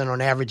 14%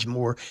 on average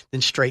more than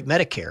straight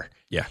Medicare.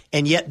 Yeah.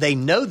 And yet they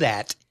know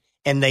that,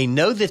 and they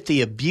know that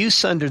the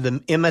abuse under the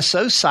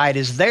MSO side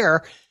is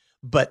there.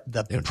 But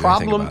the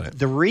problem,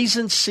 the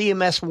reason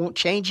CMS won't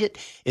change it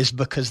is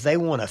because they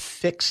want to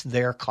fix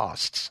their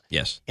costs.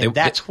 Yes. And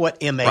that's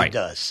what MA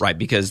does. Right,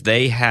 because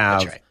they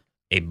have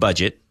a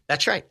budget.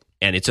 That's right.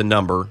 And it's a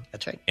number.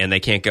 That's right. And they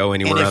can't go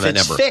anywhere on that number. And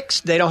if it's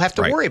fixed, they don't have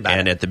to worry about it.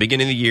 And at the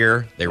beginning of the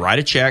year, they write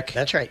a check.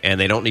 That's right. And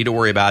they don't need to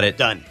worry about it.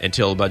 Done.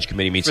 Until the budget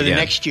committee meets for again. The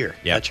next year.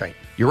 Yep. That's right.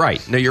 You're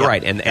right. No, you're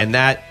right. And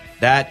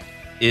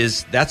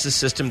that's a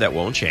system that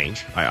won't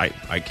change. I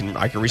can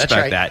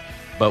respect that.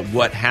 But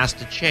what has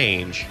to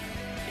change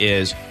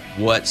is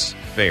what's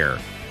fair.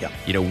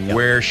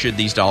 Where should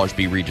these dollars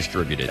be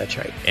redistributed? That's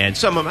right. And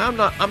some of them,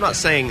 I'm not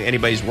saying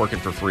anybody's working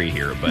for free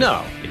here, but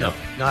not.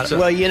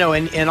 Well,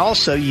 and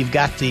also you've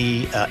got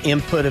the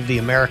input of the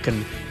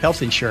American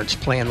Health Insurance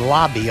Plan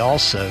lobby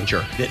also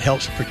that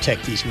helps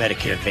protect these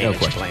Medicare Advantage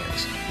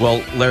plans.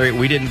 Well, Larry,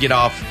 we didn't get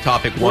off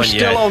topic one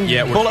yet. We're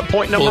still on bullet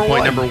point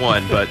number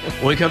one. But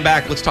when we come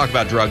back, let's talk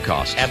about drug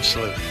costs.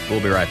 Absolutely.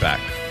 We'll be right back.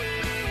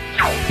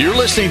 You're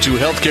listening to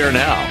Healthcare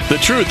Now, the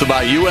truth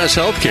about U.S.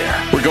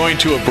 healthcare. We're going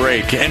to a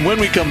break, and when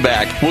we come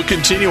back, we'll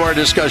continue our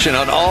discussion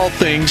on all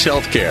things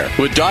healthcare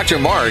with Dr.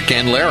 Mark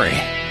and Larry.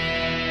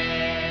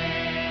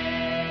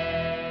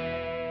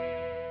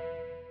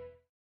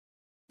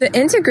 The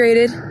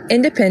Integrated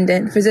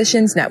Independent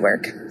Physicians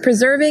Network,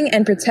 preserving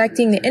and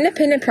protecting the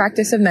independent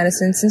practice of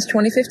medicine since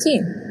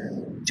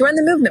 2015. Join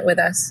the movement with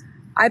us.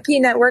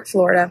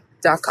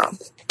 IPNetworkFlorida.com.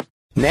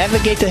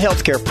 Navigate the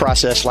healthcare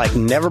process like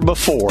never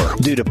before.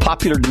 Due to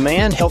popular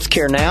demand,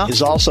 Healthcare Now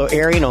is also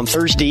airing on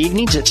Thursday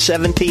evenings at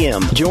 7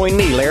 p.m. Join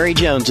me, Larry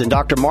Jones, and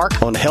Dr.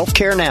 Mark on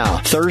Healthcare Now,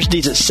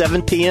 Thursdays at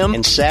 7 p.m.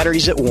 and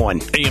Saturdays at 1.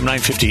 AM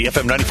 950,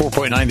 FM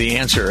 94.9, The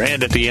Answer,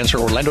 and at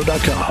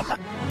TheAnswerOrlando.com.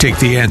 Take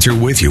The Answer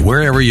with you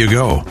wherever you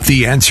go.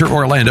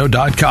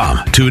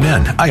 TheAnswerOrlando.com. Tune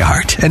in,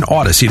 iHeart, and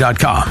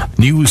Odyssey.com.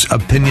 News,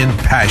 opinion,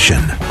 passion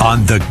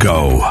on the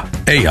go.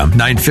 AM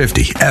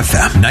 950,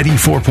 FM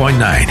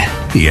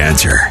 94.9. The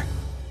Answer.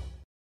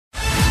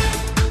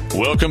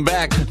 Welcome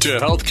back to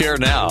Healthcare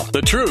Now,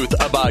 the truth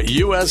about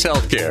U.S.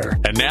 healthcare.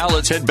 And now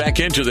let's head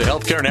back into the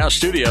Healthcare Now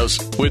studios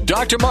with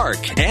Dr.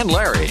 Mark and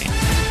Larry.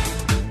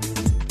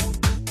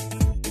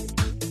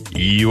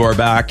 You are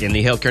back in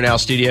the Healthcare Now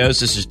studios.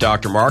 This is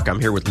Dr. Mark. I'm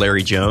here with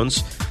Larry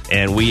Jones,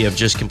 and we have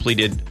just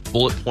completed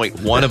bullet point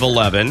 1 of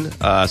 11.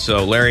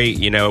 So, Larry,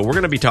 we're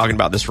going to be talking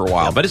about this for a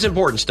while, but it's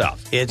important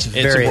stuff. It's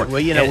very important.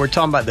 Well, we're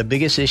talking about the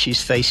biggest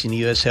issues facing the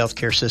U.S.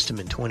 healthcare system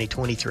in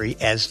 2023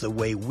 as the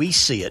way we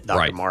see it,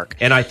 Dr. Mark.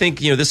 And I think,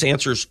 this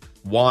answers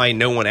why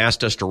no one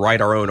asked us to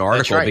write our own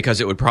article, because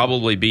it would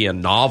probably be a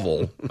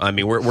novel. I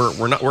mean,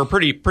 we're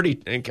pretty. We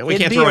can't throw anything away.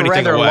 It'd be a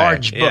rather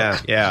large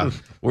book. Yeah.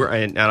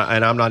 And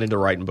I'm not into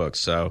writing books,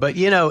 so. But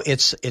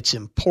it's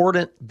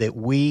important that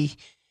we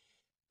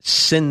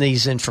send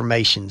these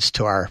informations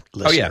to our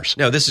listeners. Oh yeah,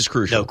 no, this is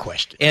crucial, no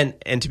question.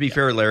 And to be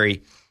fair,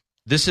 Larry,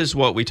 this is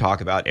what we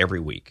talk about every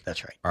week.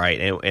 That's right. All right,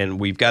 and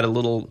we've got a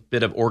little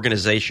bit of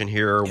organization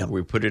here. Yep.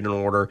 We put it in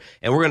order,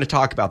 and we're going to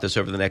talk about this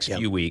over the next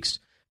few weeks.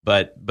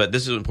 But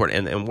this is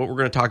important, and what we're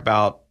going to talk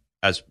about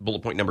as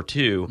bullet point number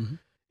 2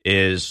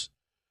 is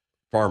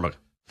pharma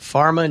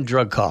and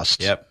drug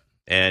costs. Yep.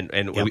 And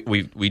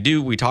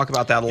we talk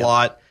about that a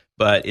lot,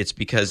 but it's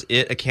because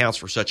it accounts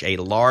for such a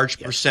large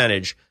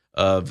percentage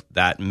of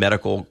that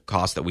medical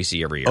cost that we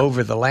see every year.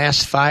 Over the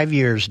last 5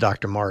 years,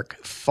 Dr. Mark,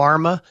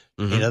 pharma,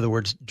 in other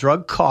words,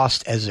 drug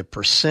cost as a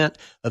percent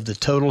of the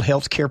total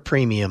healthcare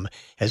premium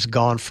has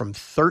gone from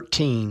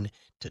 13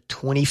 to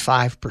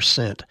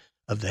 25%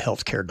 of the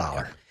healthcare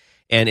dollar.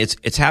 And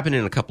it's happened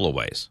in a couple of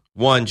ways.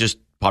 One, just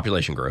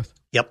population growth.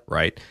 Yep.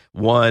 Right.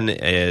 One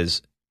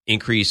is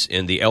increase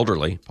in the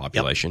elderly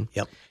population.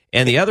 Yep.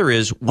 And the other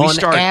is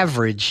on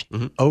average,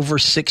 over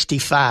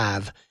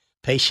 65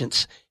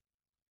 patients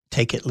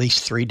take at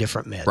least 3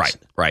 different meds.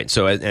 Right.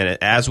 So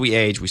as we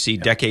age, we see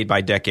decade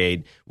by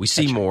decade, we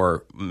see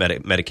more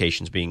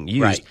medications being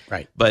used.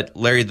 Right. But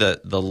Larry, the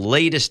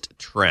latest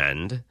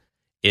trend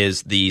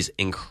is these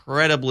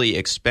incredibly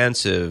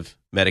expensive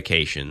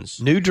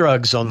medications, new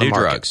drugs on the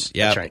market. New drugs,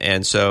 yeah. Right.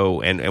 And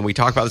so, and we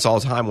talk about this all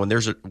the time when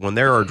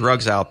there are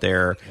drugs out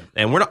there,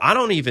 and I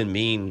don't even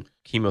mean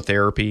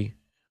chemotherapy.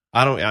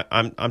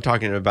 I'm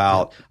talking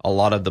about a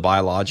lot lot of the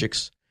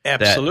biologics.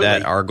 Absolutely.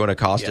 That are going to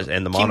cost us,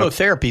 and the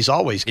chemotherapy is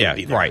always going to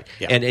be there. Right.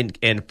 Yeah.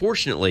 And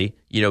fortunately,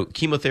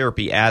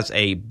 chemotherapy as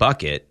a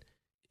bucket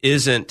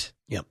isn't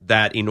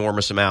that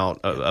enormous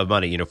amount of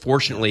money.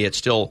 Fortunately, it's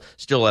still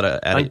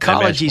at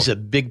oncology's a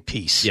big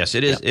piece. Yes,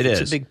 it is.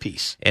 It's a big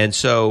piece. And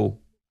so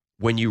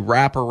when you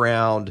wrap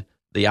around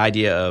the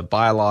idea of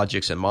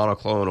biologics and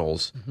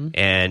monoclonals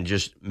and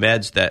just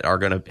meds that are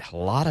going to, a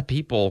lot of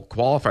people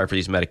qualify for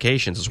these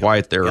medications. That's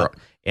why they're,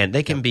 and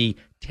they can be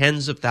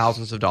tens of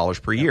thousands of dollars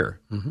per year,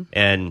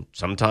 and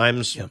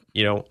sometimes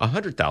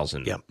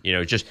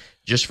 $100,000.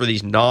 Just for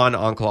these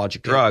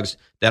non-oncologic drugs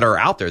that are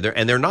out there.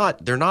 And they're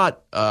not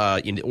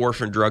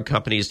orphan drug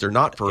companies. They're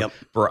not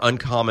for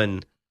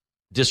uncommon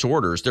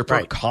disorders. They're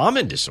for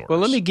common disorders. Well,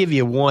 let me give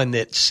you one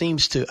that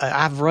seems to.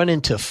 I've run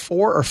into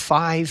 4 or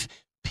 5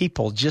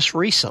 people just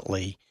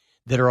recently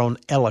that are on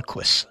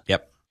Eliquis.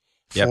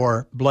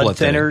 For blood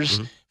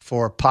thinners.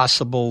 For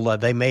possible,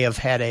 they may have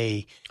had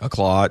a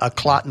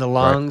clot in the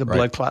lung, a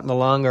blood clot in the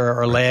lung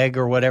or leg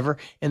or whatever,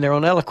 and they're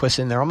on Eliquis,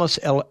 and they're almost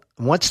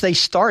once they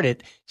start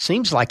it,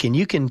 seems like, and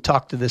you can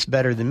talk to this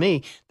better than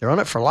me, they're on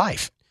it for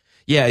life.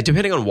 Yeah,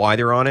 depending on why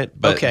they're on it,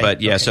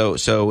 but yeah,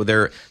 so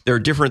there are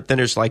different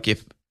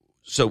thinners.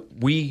 So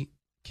we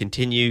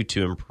continue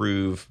to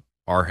improve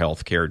our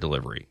healthcare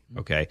delivery.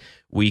 Okay,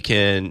 we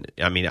can.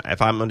 I mean,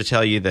 if I'm going to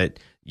tell you that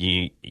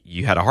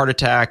you had a heart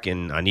attack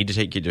and I need to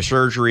take you to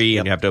surgery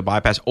and you have to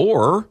bypass,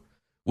 or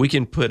we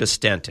can put a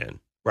stent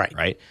in.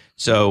 Right.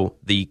 So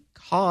the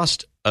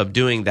cost of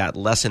doing that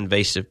less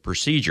invasive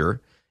procedure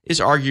is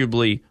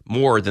arguably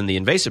more than the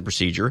invasive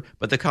procedure,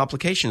 but the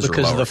complications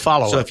because are lower. Of the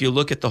follow-up. So if you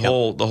look at the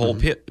whole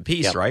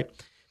piece, right?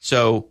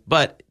 So,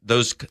 but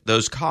those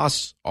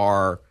costs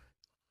are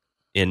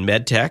in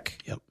med tech,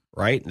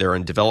 right? They're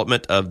in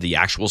development of the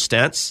actual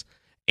stents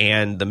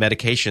and the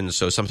medications.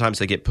 So sometimes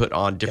they get put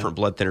on different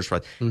blood thinners.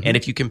 And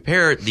if you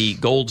compare the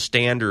gold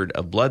standard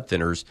of blood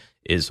thinners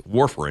is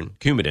warfarin,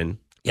 Coumadin,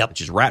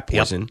 which is rat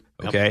poison.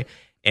 Okay.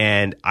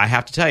 And I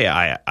have to tell you,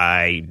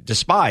 I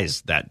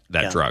despise that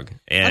drug.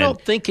 And I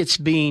don't think it's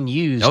being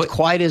used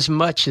quite as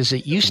much as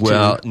it used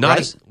to.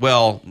 Not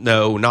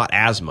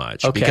as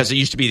much because it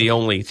used to be the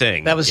only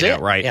thing. That was it,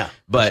 right? Yeah,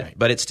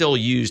 but it's still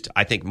used,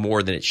 I think,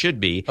 more than it should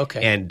be.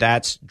 Okay, and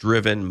that's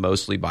driven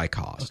mostly by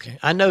cost. Okay,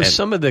 I know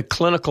some of the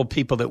clinical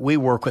people that we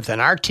work with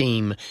in our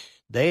team,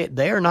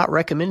 they are not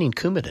recommending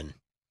Coumadin.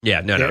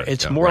 Yeah,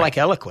 it's more like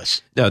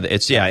Eliquis. No,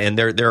 it's and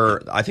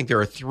I think there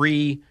are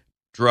 3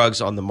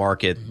 drugs on the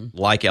market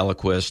like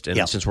Eliquis,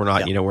 and since we're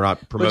not, we're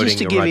not promoting. Well, just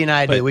to give you an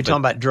idea, we're talking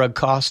about drug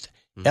cost.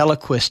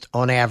 Eliquis,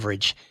 on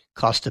average,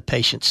 costs a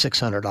patient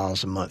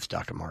 $600 a month,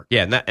 Dr. Mark.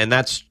 Yeah, and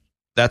that's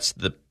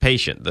the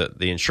patient.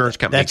 The insurance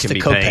company can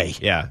be paying.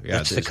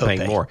 It's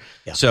paying more.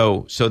 Yeah.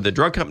 So the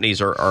drug companies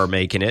are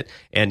making it,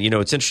 and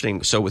it's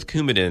interesting. So with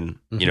Coumadin,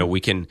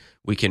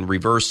 we can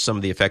reverse some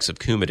of the effects of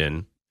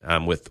Coumadin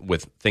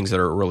with things that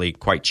are really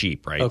quite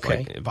cheap, right? Okay.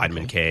 Like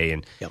vitamin K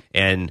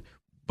and.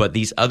 But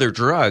these other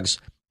drugs,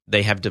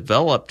 they have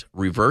developed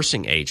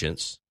reversing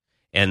agents,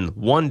 And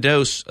one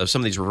dose of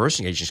some of these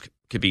reversing agents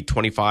could be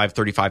 $25,000,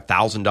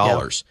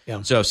 $35,000.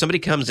 Yeah. So if somebody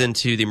comes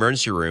into the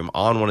emergency room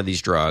on one of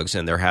these drugs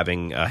and they're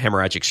having a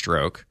hemorrhagic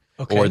stroke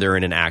or they're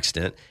in an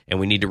accident and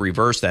we need to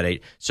reverse that.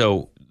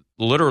 So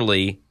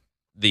literally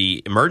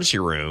the emergency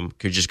room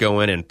could just go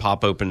in and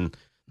pop open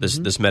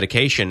this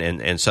medication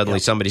and suddenly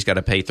somebody's got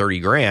to pay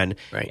 $30,000.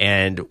 Right.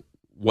 And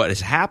what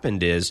has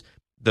happened is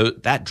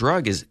that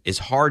drug is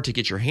hard to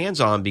get your hands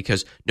on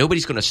because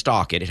nobody's going to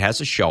stock it. It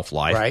has a shelf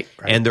life. Right.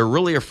 And they're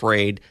really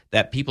afraid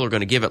that people are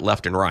going to give it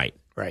left and right.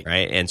 Right.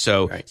 And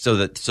so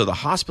the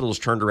hospitals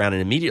turned around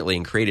and immediately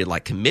and created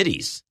like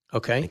committees.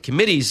 Okay. And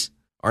committees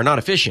are not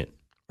efficient.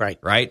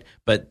 Right.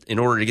 But in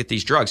order to get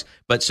these drugs.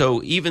 But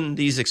so even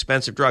these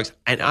expensive drugs,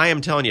 and I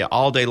am telling you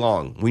all day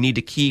long, we need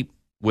to keep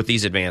with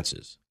these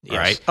advances. Yes.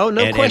 Right. Oh,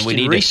 no question. And we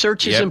need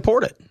research is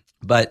important.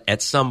 But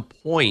at some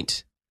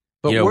point,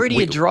 but where do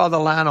you draw the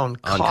line on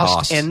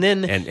cost and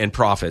then and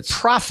profits?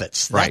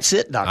 Profits. That's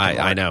it, Dr.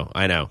 I know.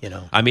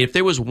 I mean, if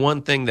there was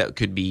one thing that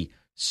could be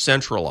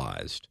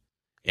centralized,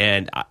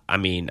 and I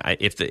mean,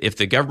 if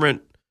the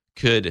government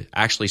could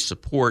actually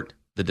support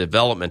the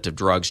development of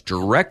drugs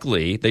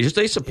directly,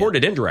 they support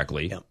it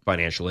indirectly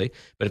financially,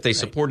 but if they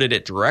supported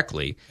it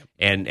directly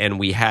and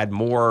we had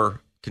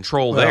more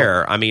control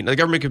there, I mean, the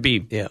government could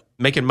be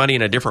making money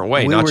in a different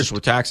way, not just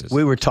with taxes.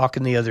 We were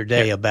talking the other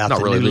day about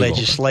the new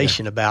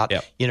legislation about,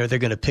 they're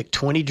going to pick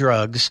 20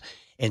 drugs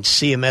and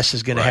CMS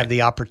is going to have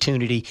the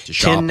opportunity,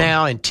 10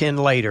 now and 10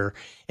 later.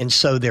 And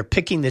so they're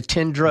picking the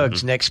 10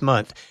 drugs next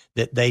month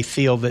that they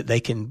feel that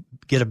they can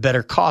get a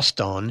better cost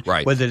on,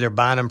 whether they're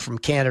buying them from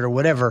Canada or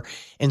whatever.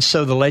 And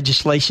so the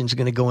legislation is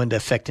going to go into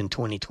effect in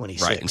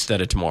 2026. Right, instead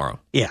of tomorrow.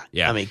 Yeah.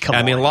 I mean, come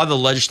on. I mean, a lot of the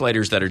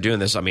legislators that are doing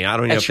this, I mean, I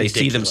don't know if they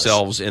see ridiculous.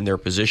 themselves in their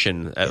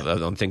position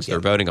on things they're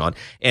voting on.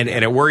 And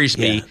it worries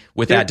me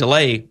with that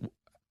delay.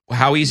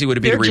 How easy would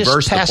it be to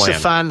reverse the plan? They're just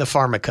pacifying the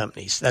pharma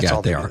companies. That's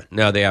all they they're are. doing.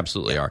 No, they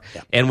absolutely are.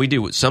 Yeah. And we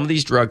do. Some of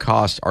these drug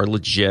costs are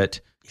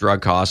legit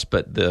drug costs,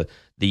 but the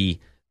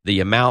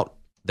amount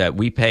that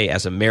we pay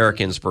as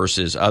Americans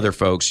versus other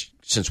folks,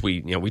 since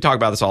we talk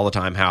about this all the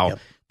time, how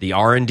the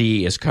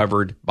R&D is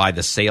covered by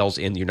the sales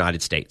in the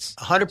United States.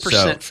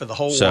 100% for the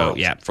whole world.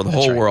 So for the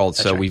whole world.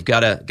 So we've got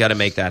to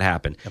make that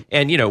happen. Yep.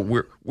 And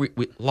we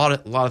a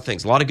lot of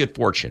things, a lot of good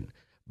fortune,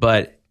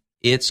 but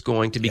it's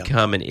going to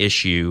become an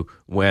issue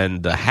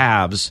when the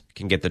haves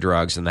can get the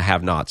drugs and the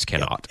have-nots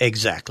cannot.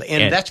 Exactly.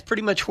 And that's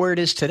pretty much where it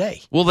is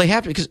today. Well, they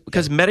have to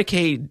because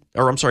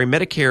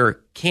Medicare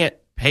can't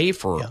pay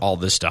for all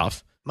this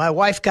stuff. My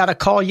wife got a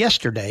call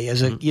yesterday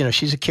as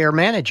she's a care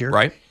manager.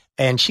 Right.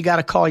 And she got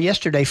a call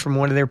yesterday from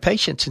one of their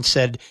patients and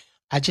said,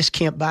 I just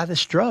can't buy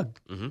this drug.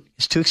 Mm-hmm.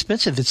 It's too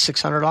expensive. It's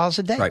 $600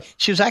 a day. Right.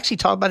 She was actually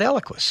talking about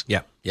Eliquis.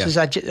 Yeah. She says,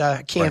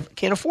 I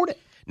can't afford it.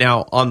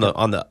 Now, on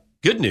the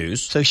good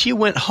news. So she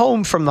went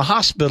home from the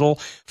hospital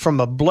from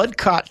a blood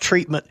clot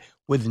treatment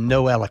with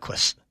no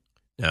Eliquis.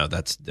 No,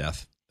 that's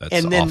death. That's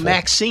and then awful.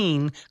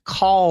 Maxine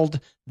called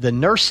the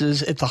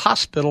nurses at the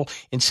hospital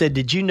and said,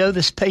 did you know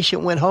this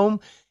patient went home?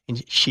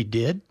 And she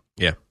did.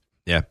 Yeah.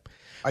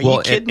 Are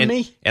you kidding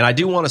me? And I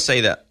do want to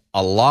say that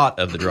a lot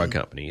of the drug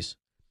companies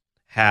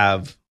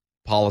have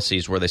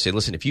policies where they say,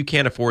 listen, if you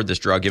can't afford this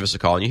drug, give us a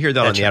call. And you hear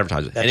that on the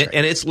advertisement.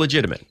 And it's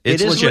legitimate.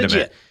 It's legitimate.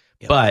 Legit.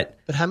 But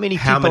how many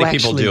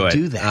people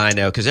do that? I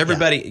know, because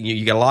everybody,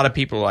 you got a lot of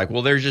people like,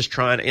 well, they're just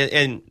trying,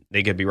 and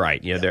they could be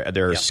right.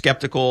 They're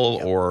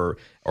skeptical, or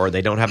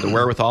they don't have the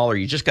wherewithal, or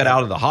you just got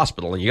out of the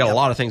hospital and you got a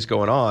lot of things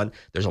going on.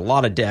 There's a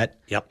lot of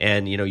debt,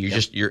 and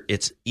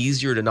it's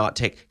easier to not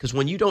take, because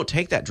when you don't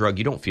take that drug,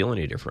 you don't feel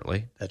any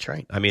differently. That's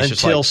right. I mean,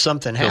 it's until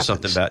something happens.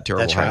 Until something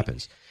terrible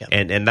happens,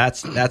 and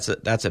that's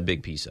a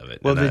big piece of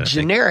it. Well, the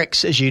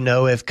generics, as you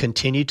know, have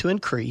continued to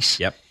increase.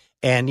 Yep.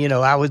 And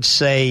I would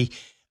say,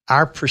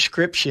 our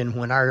prescription,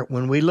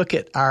 when we look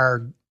at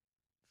our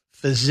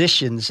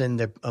physicians and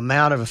the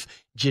amount of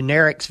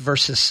generics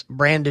versus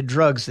branded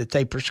drugs that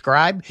they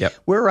prescribe,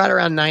 we're right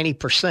around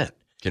 90%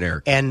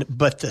 generic.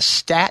 But the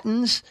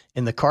statins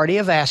in the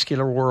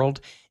cardiovascular world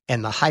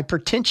and the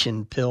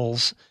hypertension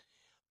pills,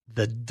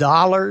 the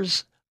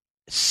dollars,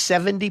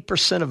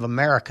 70% of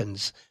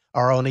Americans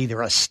are on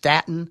either a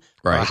statin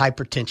or a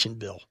hypertension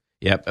bill.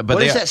 Yep. But what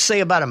does that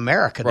say about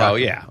America? Well,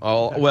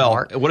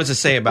 what does it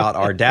say about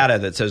our data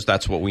that says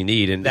that's what we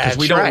need? And because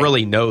we don't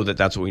really know that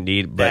that's what we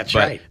need. But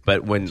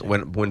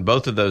when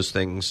both of those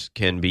things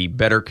can be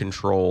better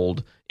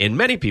controlled in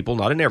many people,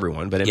 not in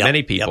everyone, but in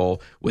many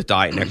people with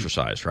diet and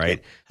exercise,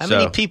 right? How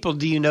many people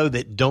do you know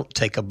that don't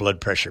take a blood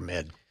pressure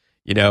med?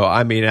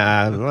 My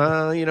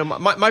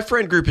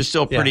friend group is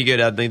still pretty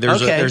good. I think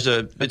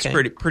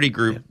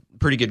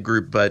pretty good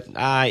group, but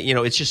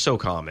it's just so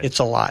common. It's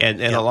a lot, and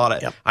a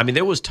lot of. I mean,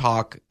 there was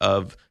talk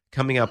of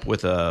coming up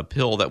with a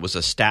pill that was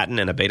a statin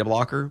and a beta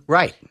blocker,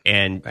 right?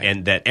 And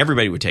that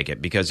everybody would take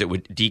it because it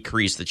would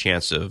decrease the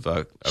chance of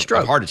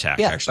stroke, heart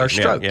attack, actually, or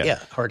stroke,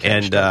 heart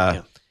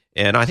attack,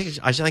 and I think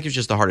it was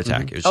just the heart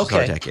attack. Mm-hmm. It was just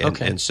heart attack,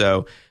 and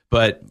so,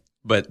 but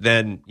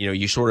then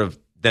you sort of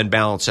then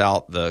balance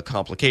out the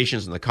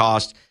complications and the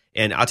cost.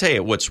 And I'll tell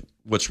you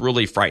what's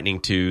really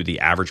frightening to the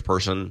average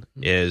person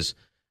is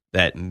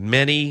that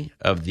many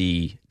of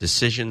the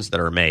decisions that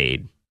are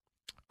made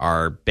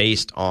are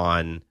based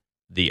on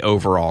the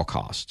overall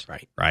cost.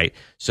 Right.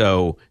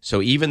 So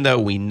even though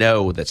we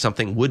know that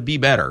something would be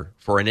better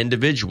for an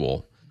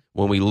individual,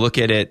 when we look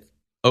at it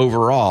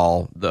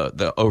overall,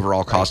 the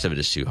overall cost of it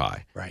is too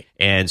high. Right.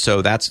 And so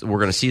we're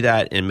going to see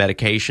that in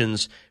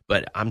medications.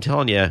 But I'm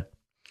telling you,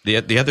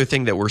 the other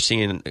thing that we're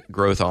seeing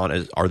growth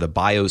on are the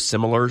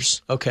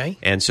biosimilars. Okay.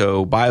 And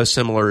so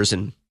biosimilars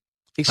and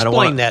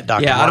explain that,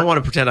 Dr. Yeah, Mark. I don't want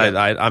to pretend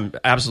I'm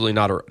absolutely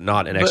not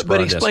an expert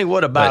but on this. explain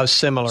what a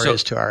biosimilar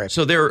is to our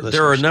So there listeners.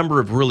 are a number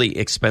of really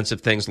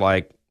expensive things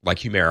like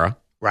Humira.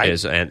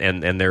 Right.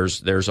 And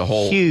there's a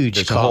whole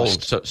huge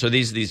cost. So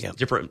these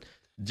different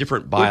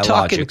biologics. We're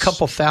talking a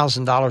couple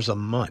 $1,000s a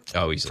month for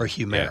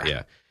Humira.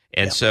 Yeah.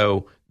 And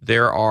so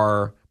there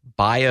are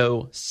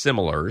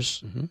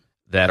biosimilars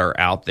that are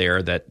out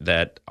there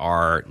that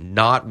are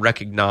not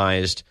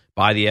recognized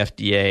by the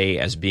FDA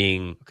as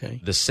being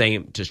the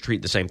same, to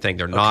treat the same thing.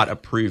 They're not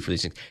approved for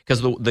these things.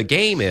 Because the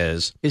game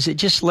is it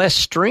just less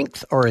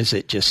strength, or is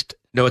it just...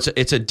 No, it's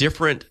a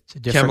different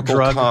chemical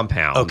drug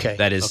compound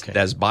that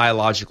is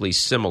biologically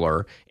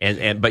similar,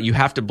 but you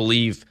have to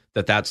believe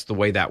that that's the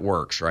way that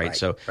works, right?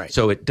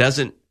 So it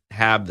doesn't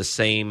have the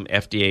same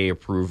FDA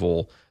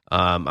approval.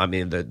 I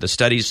mean, the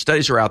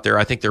studies are out there.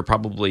 I think they're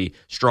probably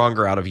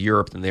stronger out of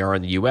Europe than they are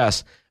in the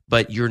U.S.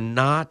 But you're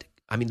not.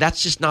 I mean,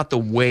 that's just not the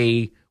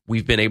way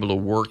we've been able to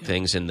work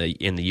things in the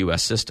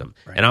U.S. system.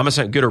 Right. And I'm not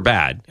saying good or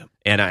bad. Yep.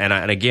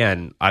 And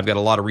again, I've got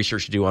a lot of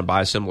research to do on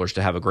biosimilars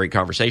to have a great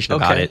conversation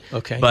about it.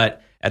 Okay.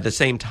 But at the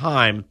same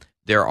time,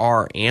 there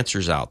are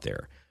answers out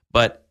there.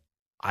 But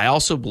I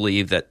also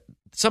believe that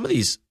some of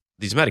these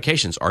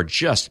medications are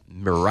just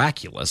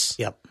miraculous.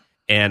 Yep.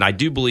 And I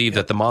do believe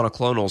that the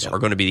monoclonals are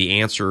going to be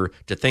the answer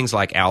to things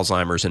like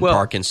Alzheimer's and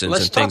Parkinson's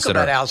and things that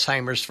are. Let's talk about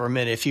Alzheimer's for a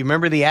minute. If you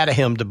remember the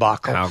Aduhelm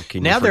debacle,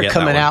 now they're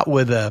coming out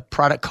with a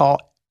product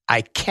called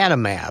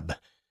Icanemab.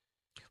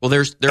 Well,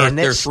 there's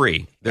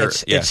three.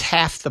 It's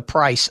half the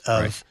price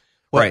of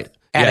what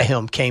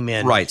Aduhelm came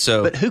in. Right.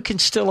 So, but who can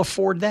still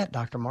afford that,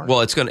 Dr. Mark? Well,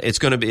 it's going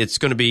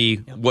to be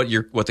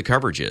what the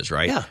coverage is,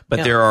 right? Yeah.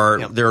 But there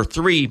are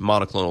three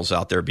monoclonals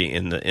out there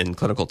in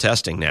clinical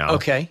testing now.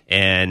 Okay.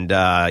 And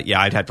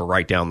I'd have to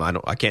write down.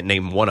 I can't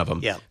name one of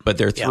them. Yeah. But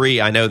there are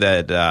three. I know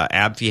that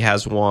AbbVie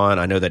has one.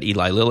 I know that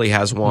Eli Lilly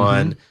has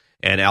one.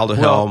 And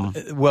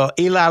Aduhelm. Well,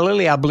 Eli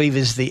Lilly, I believe,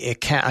 is the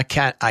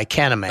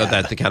Icanemab. Oh,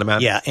 that's the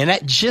Icanemab? Yeah, and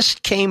that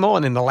just came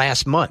on in the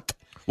last month.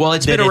 Well,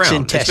 it's been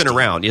around. It's been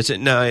around. It's a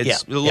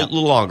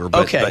little longer.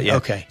 But,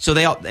 Okay. So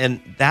and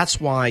that's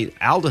why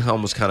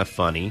Aduhelm was kind of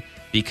funny,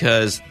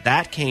 because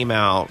that came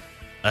out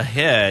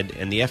ahead,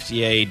 and the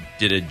FDA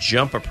did a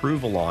jump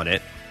approval on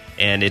it,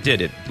 and it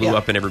did. It blew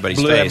up in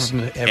everybody's face,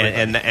 and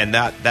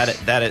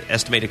that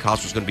estimated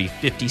cost was going to be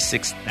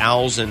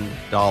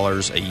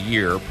 $56,000 a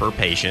year per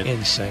patient.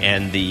 Insane.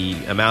 And the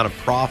amount of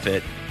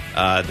profit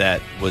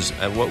that was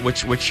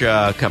which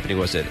company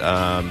was it?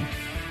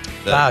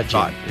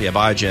 Biogen.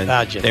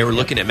 Biogen. They were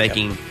looking at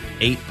making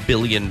 $8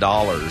 billion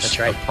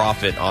of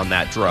profit on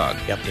that drug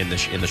in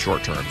the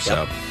short term.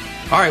 So,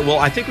 all right. Well,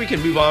 I think we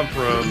can move on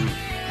from.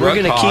 We're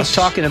going to keep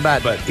talking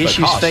about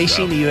issues costs,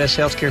 facing the U.S.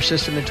 healthcare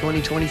system in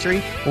 2023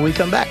 when we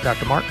come back,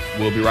 Dr. Mark.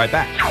 We'll be right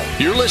back.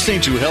 You're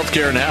listening to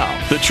Healthcare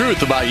Now, the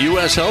truth about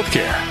U.S.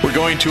 healthcare. We're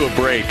going to a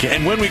break,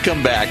 and when we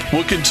come back,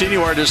 we'll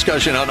continue our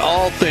discussion on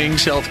all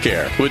things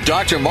healthcare with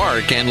Dr.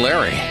 Mark and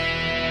Larry.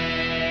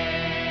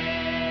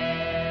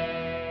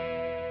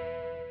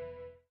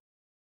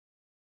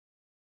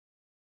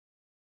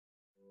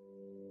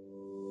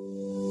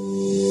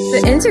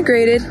 The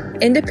Integrated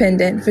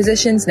Independent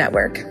Physicians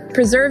Network,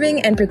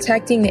 preserving and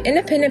protecting the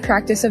independent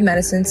practice of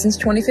medicine since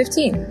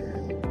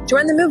 2015.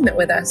 Join the movement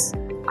with us.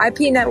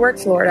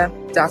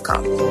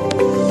 IPNetworkFlorida.com.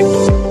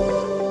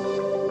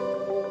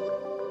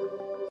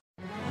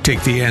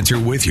 Take The Answer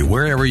with you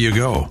wherever you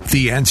go.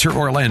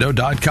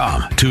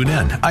 TheAnswerOrlando.com. Tune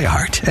in,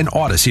 iHeart, and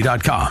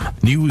Odyssey.com.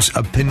 News,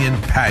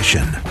 opinion,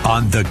 passion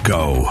on the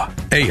go.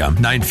 AM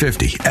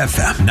 950,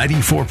 FM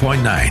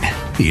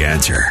 94.9. The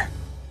Answer.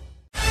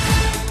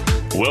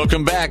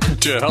 Welcome back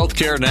to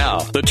Healthcare Now,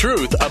 the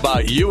truth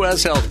about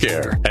U.S.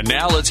 healthcare. And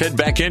now let's head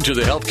back into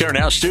the Healthcare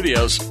Now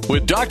studios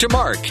with Dr.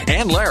 Mark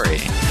and Larry.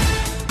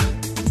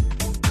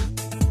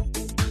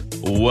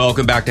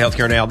 Welcome back to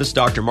Healthcare Now. This is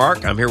Dr.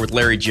 Mark. I'm here with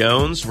Larry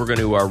Jones. We're going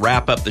to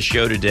wrap up the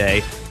show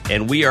today,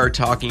 and we are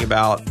talking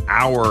about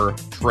our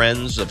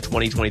trends of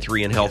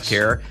 2023 in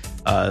healthcare.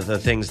 The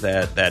things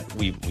that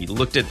we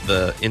looked at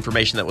the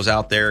information that was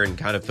out there and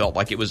kind of felt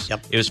like it was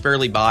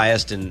fairly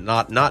biased and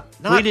not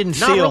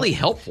really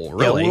helpful.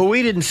 Really,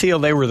 we didn't feel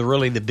they were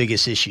really the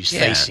biggest issues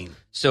facing.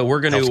 So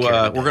we're going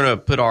to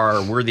put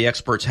our We're the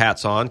Experts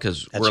hats on,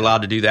 because we're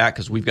allowed to do that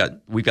because we've got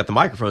the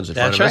microphones in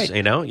front of us.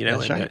 You know.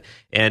 That's right.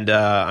 And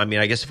I mean,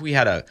 I guess if we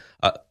had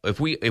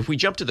if we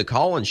jump to the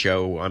call-in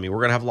show, I mean, we're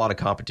going to have a lot of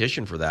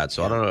competition for that.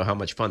 So I don't know how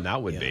much fun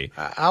that would be.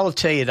 I will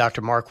tell you,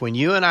 Dr. Mark, when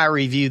you and I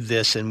reviewed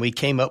this and we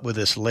came up with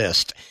this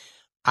list,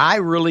 I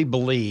really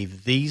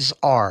believe these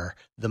are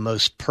the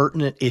most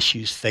pertinent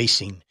issues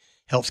facing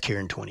healthcare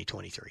in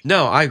 2023.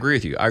 No, I agree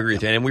with you.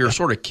 And we were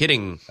sort of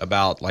kidding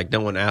about like no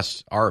one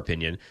asked our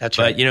opinion. That's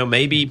right. But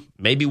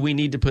maybe we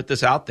need to put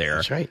this out there.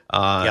 That's right.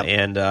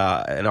 And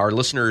our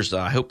listeners,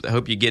 I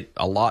hope you get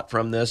a lot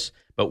from this.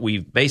 But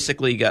we've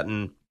basically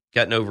gotten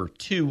over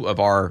 2 of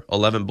our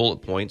 11 bullet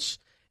points,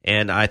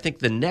 and I think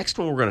the next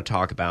one we're going to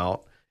talk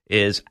about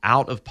is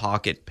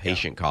out-of-pocket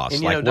patient costs,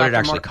 and, like what it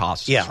actually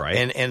costs us,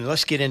 right? And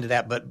let's get into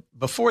that. But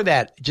before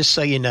that, just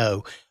so you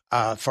know,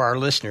 for our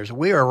listeners,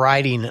 we are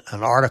writing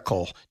an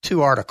article,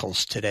 2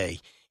 articles today.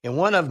 And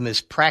one of them is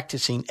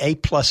Practicing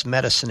A-plus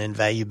Medicine in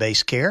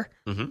Value-Based Care.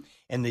 Mm-hmm.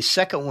 And the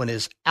second one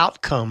is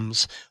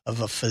Outcomes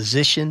of a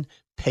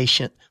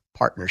Physician-Patient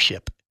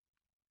Partnership.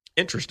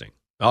 Interesting.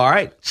 All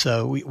right.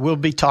 So we'll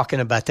be talking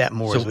about that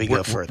more as we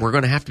go further. We're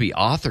going to have to be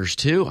authors,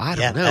 too? I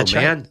don't know,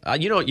 man. Right.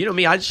 You know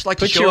me, I just like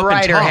to show up and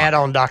talk. Put your writer hat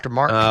on, Dr.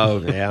 Mark.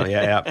 Oh,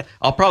 yeah.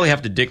 I'll probably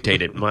have to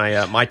dictate it.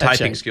 My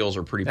typing skills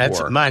are pretty poor.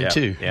 That's mine,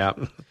 too. Yeah.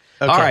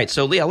 Okay. All right,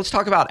 so Leah, let's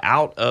talk about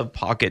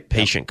out-of-pocket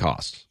patient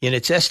costs. And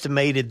it's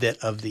estimated that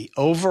of the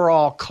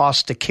overall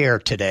cost of care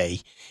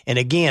today, and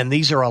again,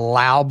 these are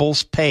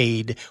allowables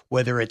paid,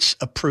 whether it's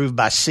approved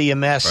by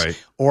CMS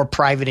or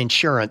private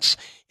insurance,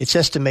 it's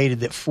estimated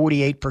that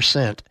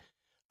 48%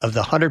 of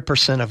the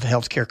 100% of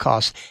healthcare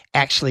costs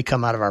actually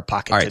come out of our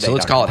pocket today. All right, so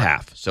let's call it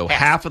half. So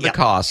half of the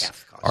costs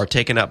are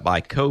taken up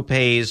by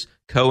co-pays,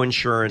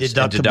 co-insurance,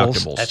 and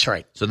deductibles. That's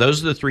right. So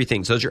those are the 3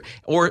 things. Those are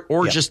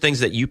or just things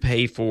that you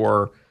pay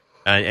for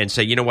and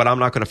say, you know what, I'm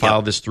not going to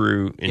file this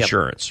through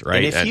insurance,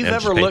 right? And if you've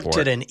ever looked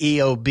at an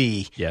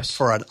EOB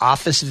for an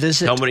office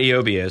visit. Tell me what an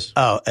EOB is.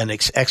 An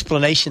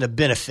explanation of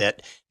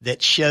benefit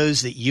that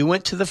shows that you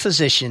went to the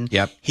physician,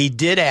 he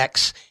did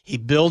X, he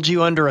billed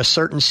you under a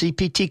certain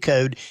CPT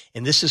code,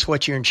 and this is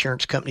what your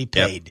insurance company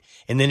paid.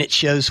 And then it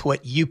shows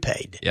what you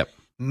paid.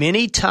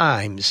 Many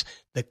times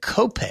the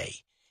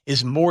copay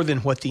is more than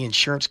what the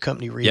insurance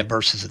company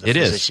reimburses of the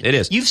physician. It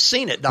is. You've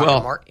seen it,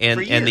 Dr. Mark, for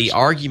years. And the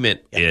argument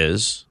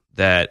is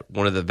that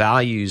one of the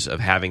values of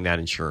having that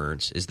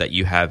insurance is that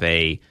you have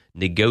a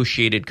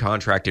negotiated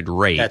contracted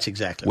rate. That's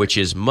exactly which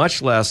is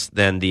much less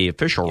than the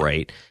official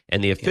rate,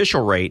 and the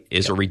official rate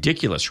is a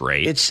ridiculous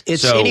rate.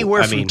 It's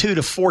anywhere from 2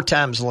 to 4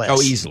 times less.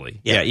 Oh, easily.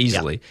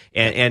 Easily.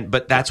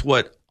 But that's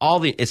what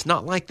it's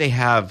not like they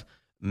have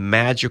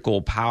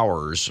magical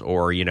powers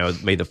or,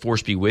 may the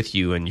force be with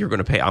you and I'm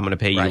going to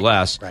pay you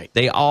less. Right.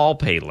 They all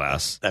pay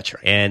less. That's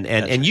right.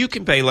 And you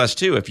can pay less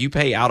too. If you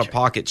pay out of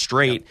pocket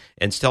straight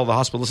and tell the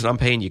hospital, listen, I'm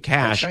paying you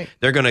cash,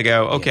 they're going to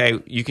go, okay,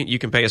 you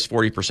can pay us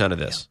 40% of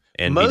this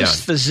and be done.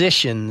 Most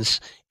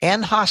physicians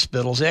and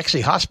hospitals,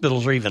 actually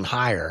hospitals are even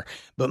higher,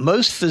 but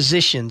most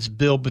physicians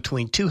bill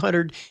between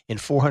 200 and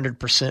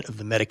 400% of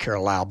the Medicare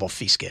allowable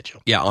fee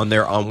schedule. Yeah,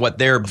 on what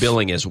their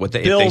billing is, what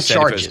they bill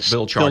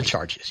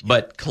charges.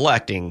 But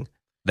collecting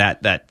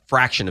that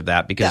fraction of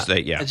that because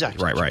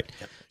exactly. Right.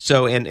 Yep.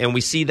 So and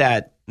we see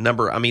that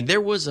number. I mean,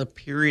 there was a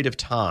period of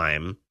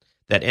time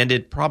that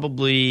ended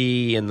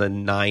probably in the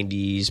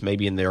 90s,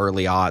 maybe in the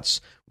early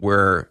aughts,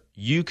 where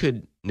you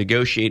could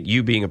negotiate,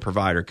 you being a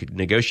provider, could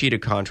negotiate a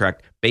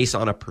contract based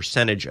on a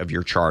percentage of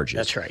your charges.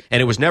 That's right.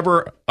 And it was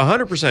never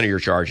 100% of your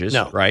charges,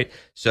 no. Right?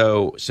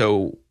 So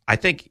I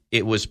think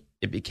it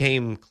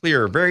became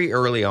clear very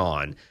early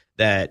on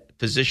that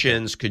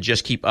physicians could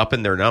just keep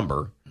upping their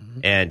number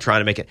and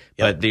trying to make it,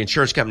 but the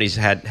insurance companies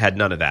had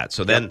none of that.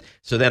 So then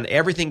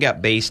everything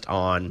got based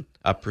on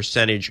a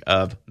percentage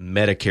of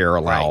Medicare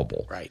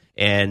allowable. Right.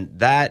 And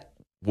that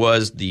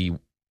was the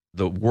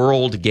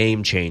world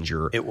game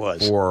changer. It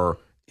was. For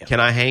can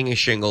I hang a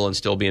shingle and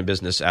still be in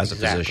business as a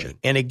physician?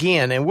 And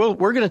again,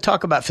 we're going to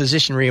talk about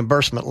physician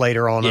reimbursement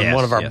later on in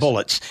one of our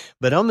bullets,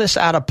 but on this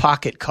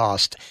out-of-pocket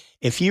cost,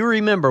 if you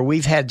remember,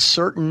 we've had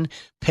certain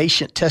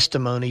patient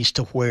testimonies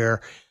to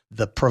where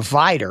the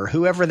provider,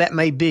 whoever that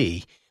may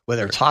be,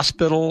 whether it's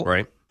hospital,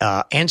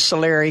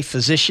 ancillary,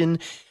 physician,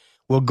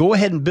 will go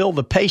ahead and bill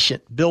the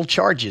patient, bill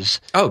charges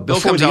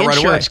before the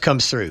insurance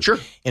comes through. Sure.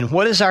 And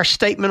what is our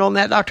statement on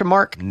that, Dr.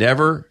 Mark?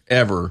 Never,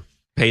 ever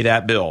pay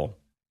that bill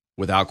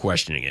without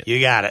questioning it. You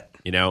got it.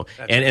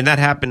 And that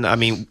happened. I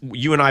mean,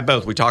 you and I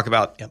both, we talk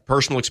about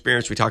personal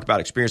experience. We talk about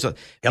experience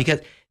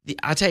because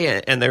I tell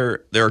you, and there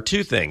are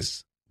 2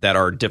 things that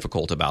are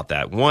difficult about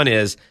that. One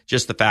is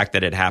just the fact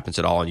that it happens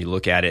at all and you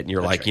look at it and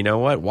you're you know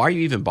what? Why are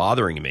you even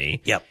bothering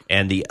me? Yep.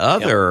 And the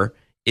other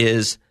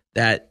is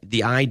that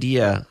the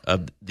idea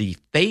of the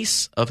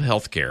face of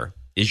healthcare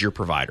is your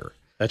provider.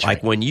 That's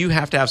right. When you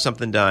have to have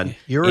something done,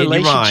 your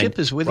relationship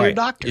is with your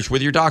doctor. It's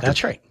with your doctor.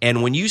 That's right.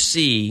 And when you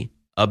see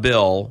a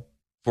bill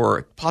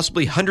for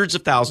possibly hundreds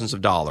of thousands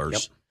of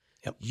dollars,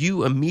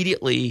 you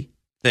immediately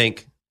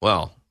think,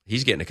 well,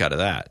 he's getting a cut of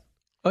that.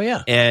 Oh,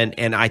 yeah.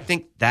 And I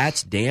think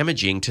that's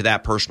damaging to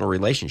that personal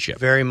relationship.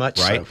 Very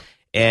much right? so.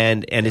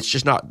 And it's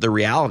just not the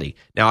reality.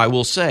 Now, I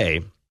will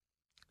say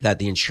that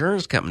the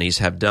insurance companies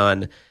have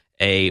done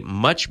a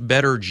much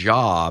better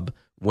job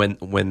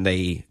when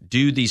they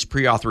do these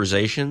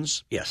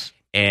pre-authorizations. Yes.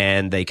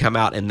 And they come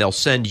out and they'll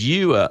send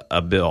you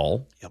a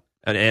bill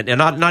and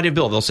not a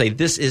bill. They'll say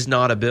this is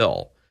not a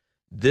bill.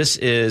 This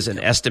is an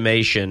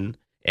estimation,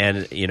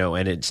 and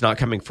and it's not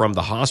coming from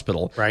the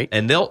hospital, right?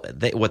 And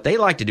what they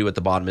like to do at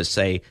the bottom is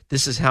say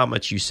this is how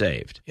much you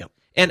saved. Yep.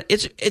 And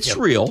it's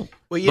real,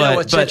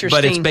 well, but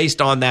it's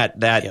based on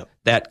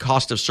that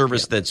cost of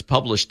service that's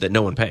published that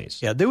no one pays.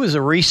 Yeah, there was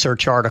a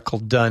research article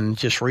done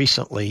just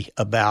recently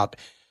about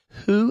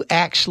who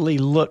actually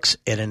looks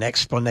at an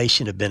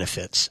explanation of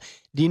benefits.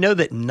 Do you know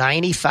that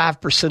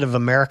 95% of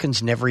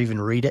Americans never even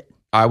read it?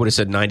 I would have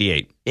said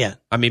 98. Yeah.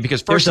 I mean,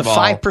 because there's a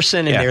 5%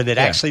 in there that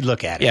actually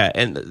look at it. Yeah,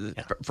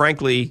 and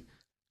frankly,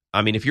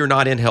 I mean, if you're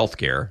not in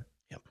healthcare,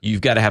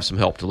 you've got to have some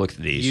help to look at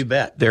these. You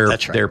bet.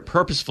 That's right. They're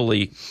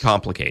purposefully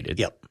complicated.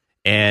 Yep.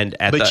 And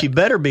you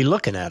better be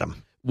looking at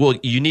them. Well,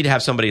 you need to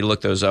have somebody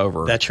look those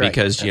over. That's right.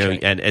 Because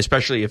and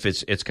especially if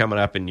it's coming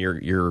up and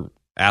you're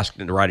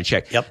asking to write a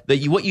check. Yep.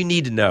 What you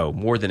need to know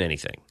more than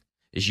anything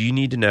is you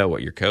need to know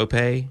what your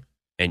copay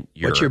and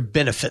what your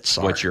benefits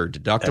are, what your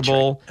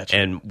deductible, That's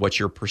right. and what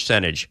your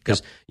percentage.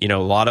 Because a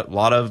lot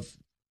of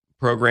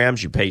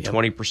programs you pay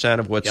 20%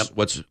 of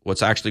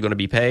what's actually going to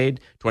be paid.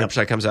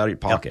 20% comes out of your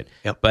pocket.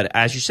 Yep. But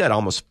as you said,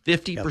 almost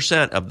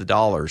 50% of the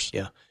dollars.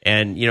 Yeah.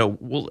 And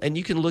and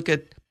you can look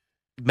at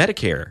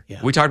Medicare.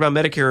 Yeah. We talked about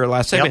Medicare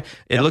last segment,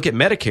 and look at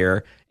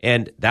Medicare,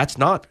 and that's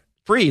not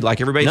free like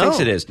everybody thinks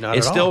it is.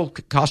 It's still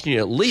costing you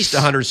at least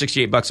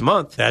 $168 a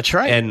month. That's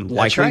right. And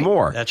likely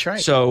more. That's right.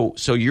 So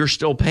you're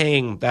still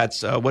paying.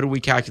 That's what do we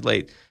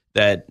calculate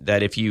that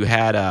if you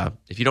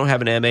don't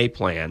have an MA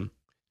plan,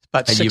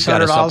 about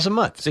 $600 a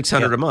month.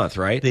 $600 a month,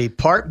 right? The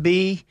Part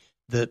B,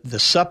 the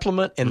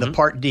supplement, and the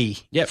Part D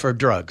for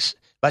drugs.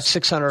 About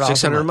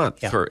 $600 a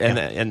month.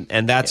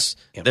 And that's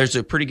there's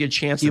a pretty good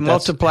chance you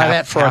multiply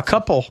that for a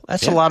couple.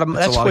 That's a lot of.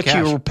 That's what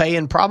you were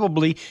paying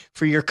probably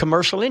for your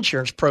commercial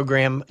insurance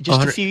program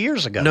just a few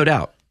years ago. No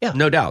doubt. Yeah.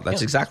 No doubt.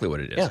 That's exactly what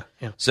it is.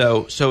 Yeah.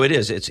 So it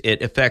is.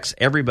 It affects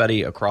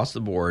everybody across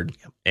the board.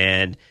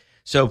 And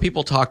so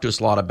people talk to us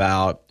a lot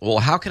about, well,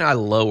 how can I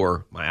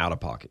lower my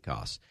out-of-pocket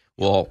costs?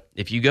 Well,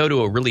 if you go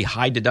to a really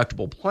high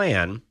deductible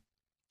plan,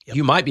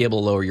 you might be able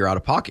to lower your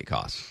out-of-pocket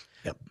costs.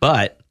 Yep.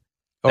 But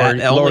or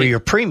lower your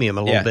premium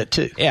a little bit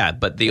too. Yeah,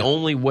 but the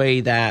only way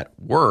that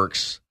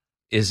works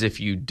is if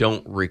you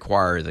don't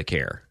require the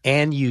care.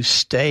 And you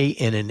stay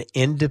in an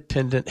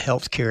independent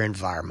healthcare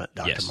environment,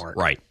 Dr. Mark.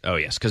 Right. Oh,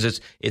 yes,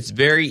 because it's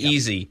very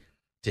easy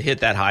to hit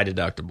that high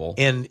dedeductible.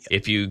 And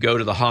if you go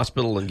to the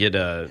hospital and get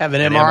an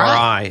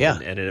MRI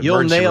and an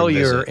you'll nail room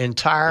your visit.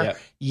 entire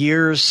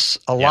year's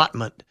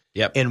allotment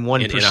in one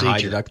procedure. In a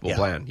high deductible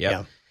plan.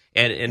 Yeah.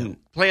 And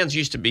plans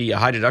used to be a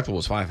high deductible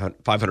was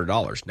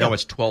 $500. Now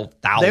it's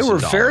 $12,000. They were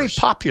very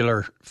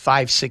popular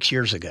 5-6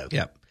 years ago.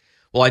 Yeah.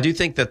 Well, I do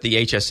think that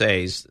the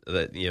HSAs,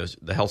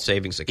 the health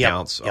savings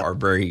accounts, are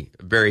very,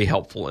 very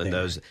helpful in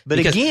those. But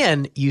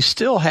again, you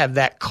still have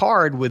that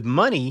card with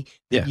money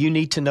that you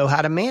need to know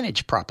how to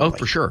manage properly. Oh,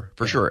 for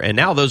sure. And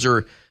now those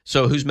are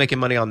so who's making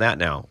money on that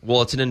now?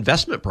 Well, it's an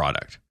investment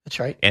product. That's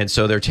right. And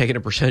so they're taking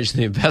a percentage of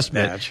the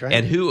investment. That's right.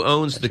 And who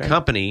owns the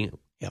company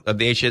of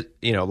the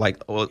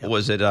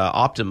was it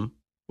Optum,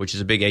 which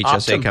is a big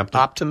HSA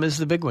company? Optum is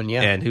the big one,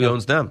 And who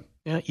owns them?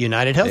 Yeah,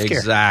 United Healthcare.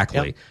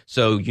 Exactly. Yep.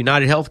 So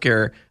United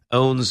Healthcare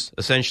owns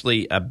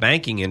essentially a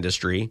banking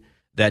industry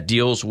that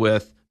deals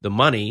with the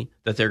money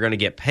that they're going to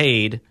get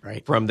paid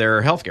from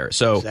their healthcare.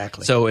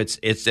 So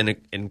it's an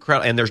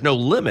incredible, and there's no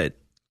limit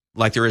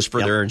like there is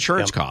for their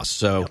insurance costs.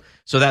 So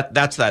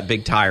that's that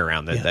big tie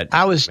around that.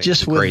 I was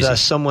just with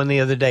someone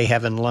the other day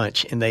having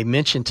lunch, and they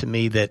mentioned to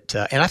me that,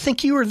 and I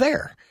think you were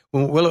there.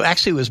 Well,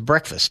 actually, it was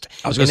breakfast.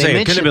 I was going to say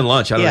it could have been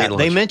lunch. I don't eat lunch.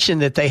 They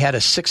mentioned that they had a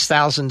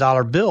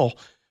 $6,000 bill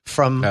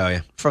from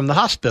the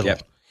hospital.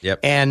 Yep.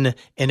 And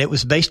it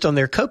was based on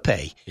their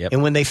copay. Yep.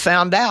 And when they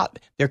found out,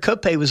 their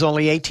copay was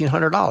only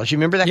 $1,800. You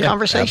remember that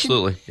conversation?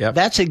 Absolutely. Yep.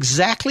 That's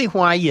exactly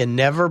why you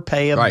never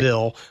pay a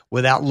bill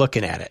without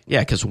looking at it. Yeah,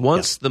 because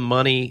once the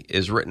money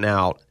is written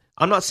out,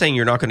 I'm not saying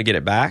you're not going to get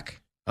it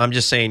back. I'm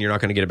just saying you're not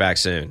going to get it back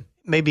soon.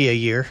 Maybe a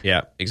year.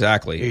 Yeah,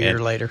 exactly. A year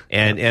later.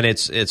 And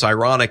it's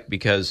ironic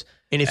because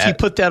and if you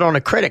put that on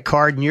a credit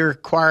card and you're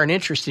acquiring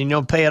interest and you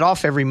don't pay it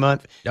off every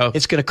month,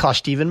 it's going to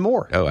cost even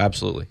more. Oh,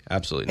 absolutely.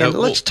 Absolutely. And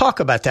let's talk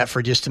about that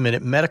for just a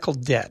minute. Medical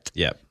debt.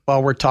 Yep.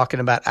 While we're talking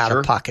about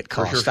out-of-pocket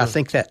costs. Sure. I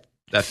think that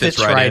fits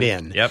right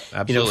in. Yep,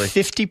 absolutely.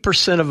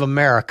 50% of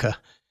America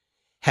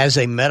has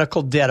a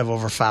medical debt of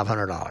over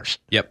 $500.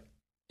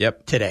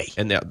 Yep. Today.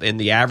 And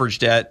the average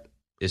debt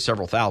is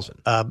several thousand.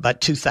 About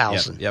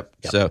 $2,000.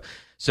 Yep.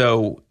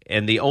 So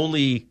and the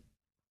only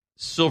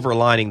silver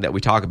lining that we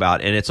talk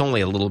about, and it's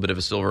only a little bit of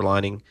a silver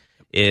lining,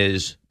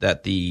 is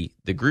that the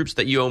groups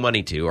that you owe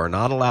money to are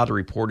not allowed to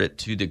report it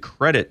to the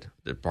credit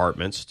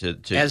departments to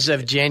as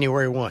of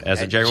January 1.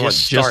 As of January 1,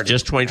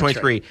 just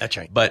 2023. That's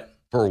right. But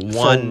for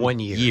one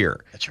year.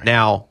 That's right.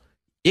 Now,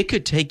 it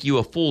could take you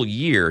a full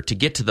year to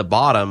get to the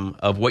bottom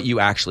of what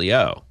you actually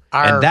owe.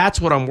 And that's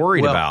what I'm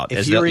worried about,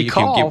 is that you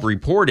can get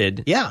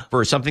reported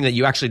for something that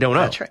you actually don't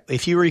owe. That's right.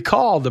 If you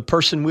recall, the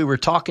person we were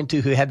talking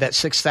to who had that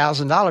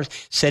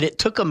 $6,000 said it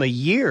took them a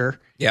year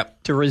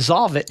to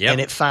resolve it,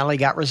 and it finally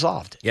got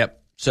resolved.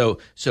 Yep. So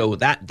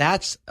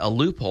that's a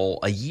loophole.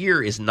 A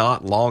year is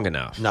not long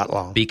enough. Not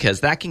long. Because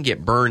that can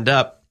get burned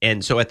up.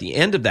 And so at the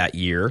end of that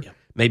year,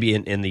 maybe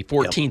in the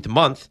 14th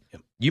month,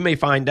 you may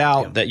find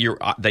out that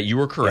you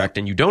were correct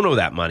and you don't owe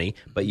that money,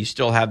 but you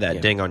still have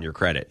that ding on your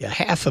credit. Yeah,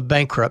 half of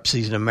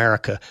bankruptcies in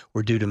America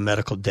were due to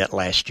medical debt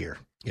last year.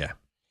 Yeah.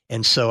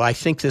 And so I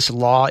think this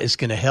law is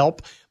going to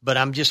help, but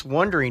I'm just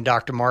wondering,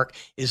 Dr. Mark,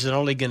 is it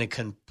only going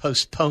to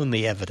postpone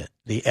the evidence?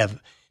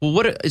 Well,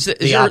 what is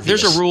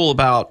there's a rule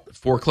about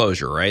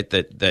foreclosure, right?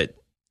 That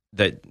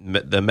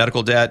the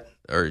medical debt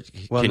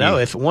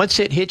if once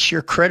it hits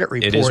your credit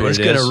report, it's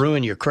going to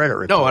ruin your credit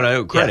report. No, I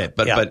know credit,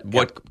 but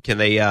what can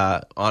they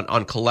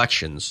on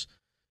collections?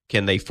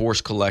 Can they force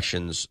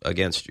collections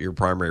against your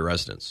primary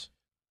residence?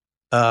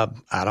 I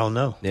don't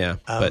know. Yeah,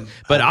 but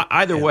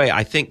either way,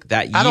 I think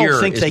that year. I don't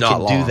think is they not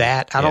can long. do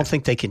that. I don't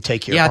think they can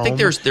take your home. I think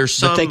there's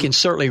some, but they can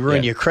certainly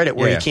ruin your credit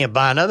where you can't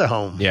buy another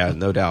home. Yeah,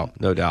 no doubt.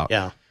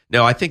 Yeah.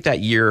 No, I think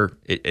that year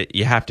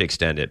you have to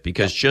extend it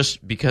because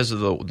just because of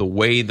the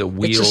way the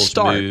wheels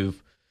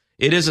move,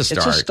 it is a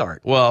start. It's a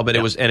start. Well, but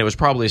it was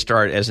probably a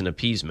start as an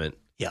appeasement.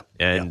 Yeah,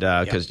 and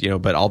because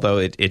but although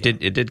it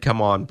did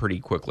come on pretty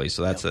quickly,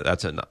 so that's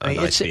a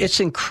nice piece. It's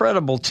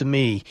incredible to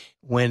me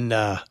when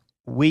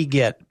we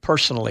get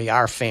personally,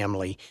 our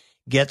family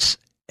gets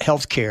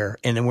health care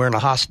and then we're in a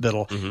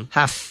hospital,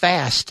 how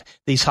fast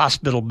these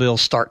hospital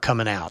bills start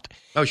coming out.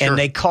 Oh, sure. And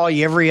they call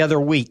you every other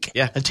week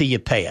until you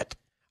pay it.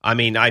 I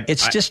mean,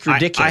 it's just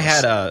ridiculous. I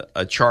had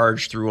a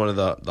charge through one of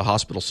the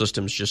hospital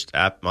systems just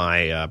at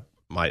my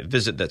my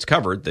visit that's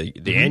covered,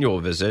 the annual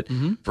visit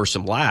for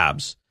some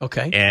labs.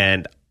 Okay.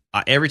 And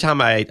every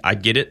time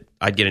I'd get it,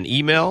 I'd get an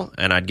email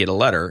and I'd get a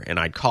letter and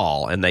I'd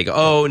call and they go,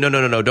 oh,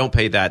 no, don't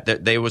pay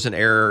that. There was an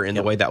error in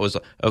the way that was.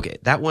 Okay.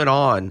 That went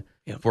on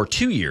for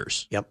 2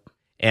 years. Yep.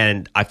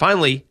 And I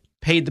finally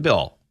paid the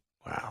bill.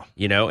 Wow.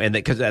 And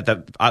because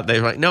they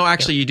were like, no,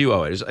 actually you do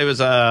owe it. It was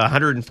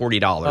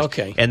 $140.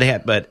 Okay.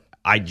 And but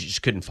I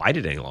just couldn't fight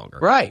it any longer.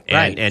 Right.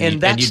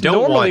 And that's you don't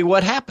normally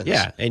what happens.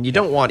 Yeah. And you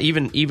don't want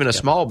even a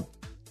small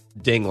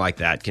ding like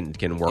that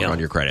can work on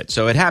your credit.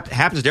 So it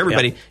happens to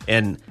everybody. Yep.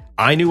 And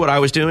I knew what I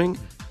was doing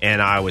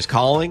and I was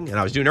calling and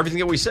I was doing everything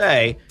that we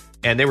say.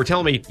 And they were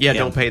telling me,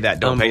 don't pay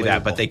that, don't pay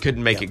that, but they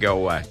couldn't make it go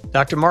away.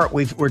 Dr. Mark,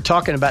 we're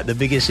talking about the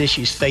biggest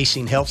issues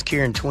facing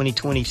healthcare in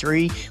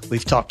 2023.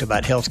 We've talked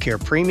about healthcare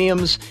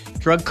premiums,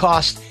 drug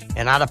costs,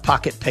 and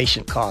out-of-pocket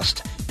patient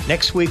costs.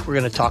 Next week, we're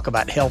going to talk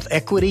about health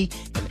equity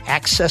and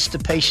access to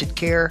patient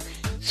care,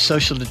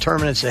 social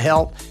determinants of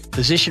health,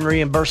 physician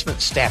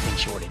reimbursement, staffing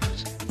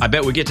shortages. I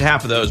bet we get to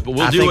half of those, but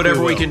we'll do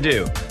whatever we can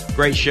do.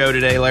 Great show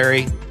today,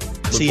 Larry.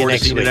 See you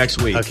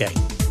next week. Okay.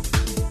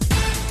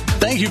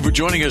 Thank you for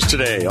joining us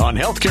today on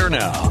Healthcare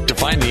Now. To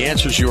find the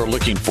answers you are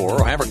looking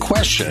for or have a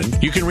question,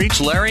 you can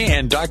reach Larry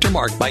and Dr.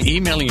 Mark by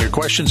emailing your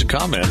questions and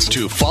comments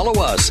to follow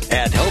us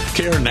at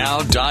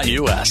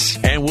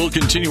healthcarenow.us. And we'll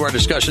continue our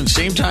discussion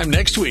same time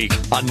next week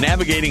on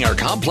navigating our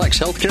complex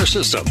healthcare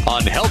system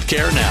on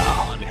Healthcare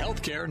Now.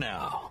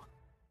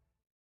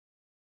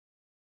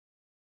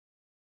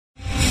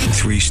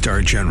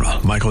 Three-star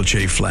General Michael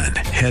J. Flynn,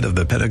 head of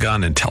the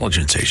Pentagon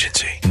Intelligence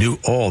Agency, knew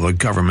all the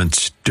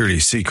government's dirty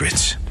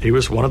secrets. He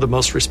was one of the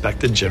most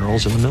respected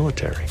generals in the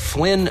military.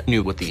 Flynn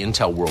knew what the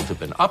intel world had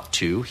been up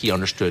to. He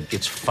understood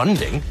its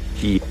funding.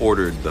 He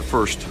ordered the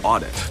first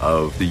audit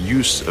of the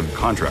use of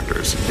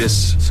contractors.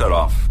 This set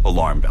off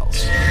alarm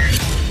bells.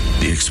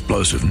 The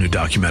explosive new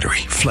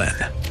documentary, Flynn,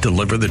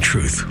 Deliver the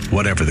Truth,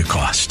 Whatever the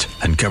Cost,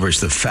 uncovers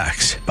the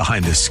facts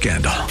behind this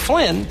scandal.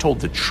 Flynn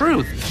told the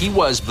truth. He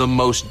was the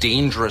most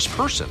dangerous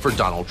person for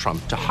Donald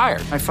Trump to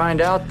hire. I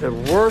find out the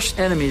worst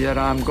enemy that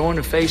I'm going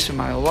to face in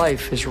my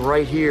life is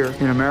right here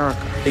in America.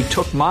 They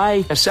took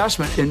my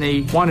assessment and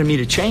they wanted me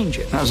to change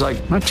it. And I was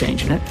like, I'm not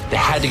changing it. They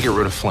had to get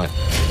rid of Flynn.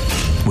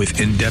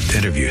 With in-depth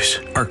interviews,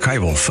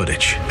 archival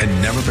footage,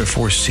 and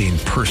never-before-seen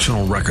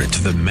personal records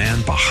of the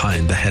man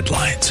behind the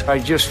headlines. I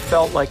just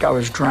felt like I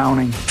was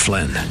drowning.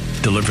 Flynn,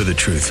 Deliver the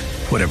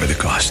Truth, Whatever the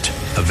Cost.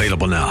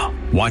 Available now.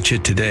 Watch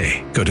it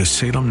today. Go to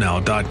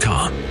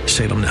salemnow.com.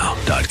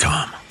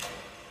 salemnow.com.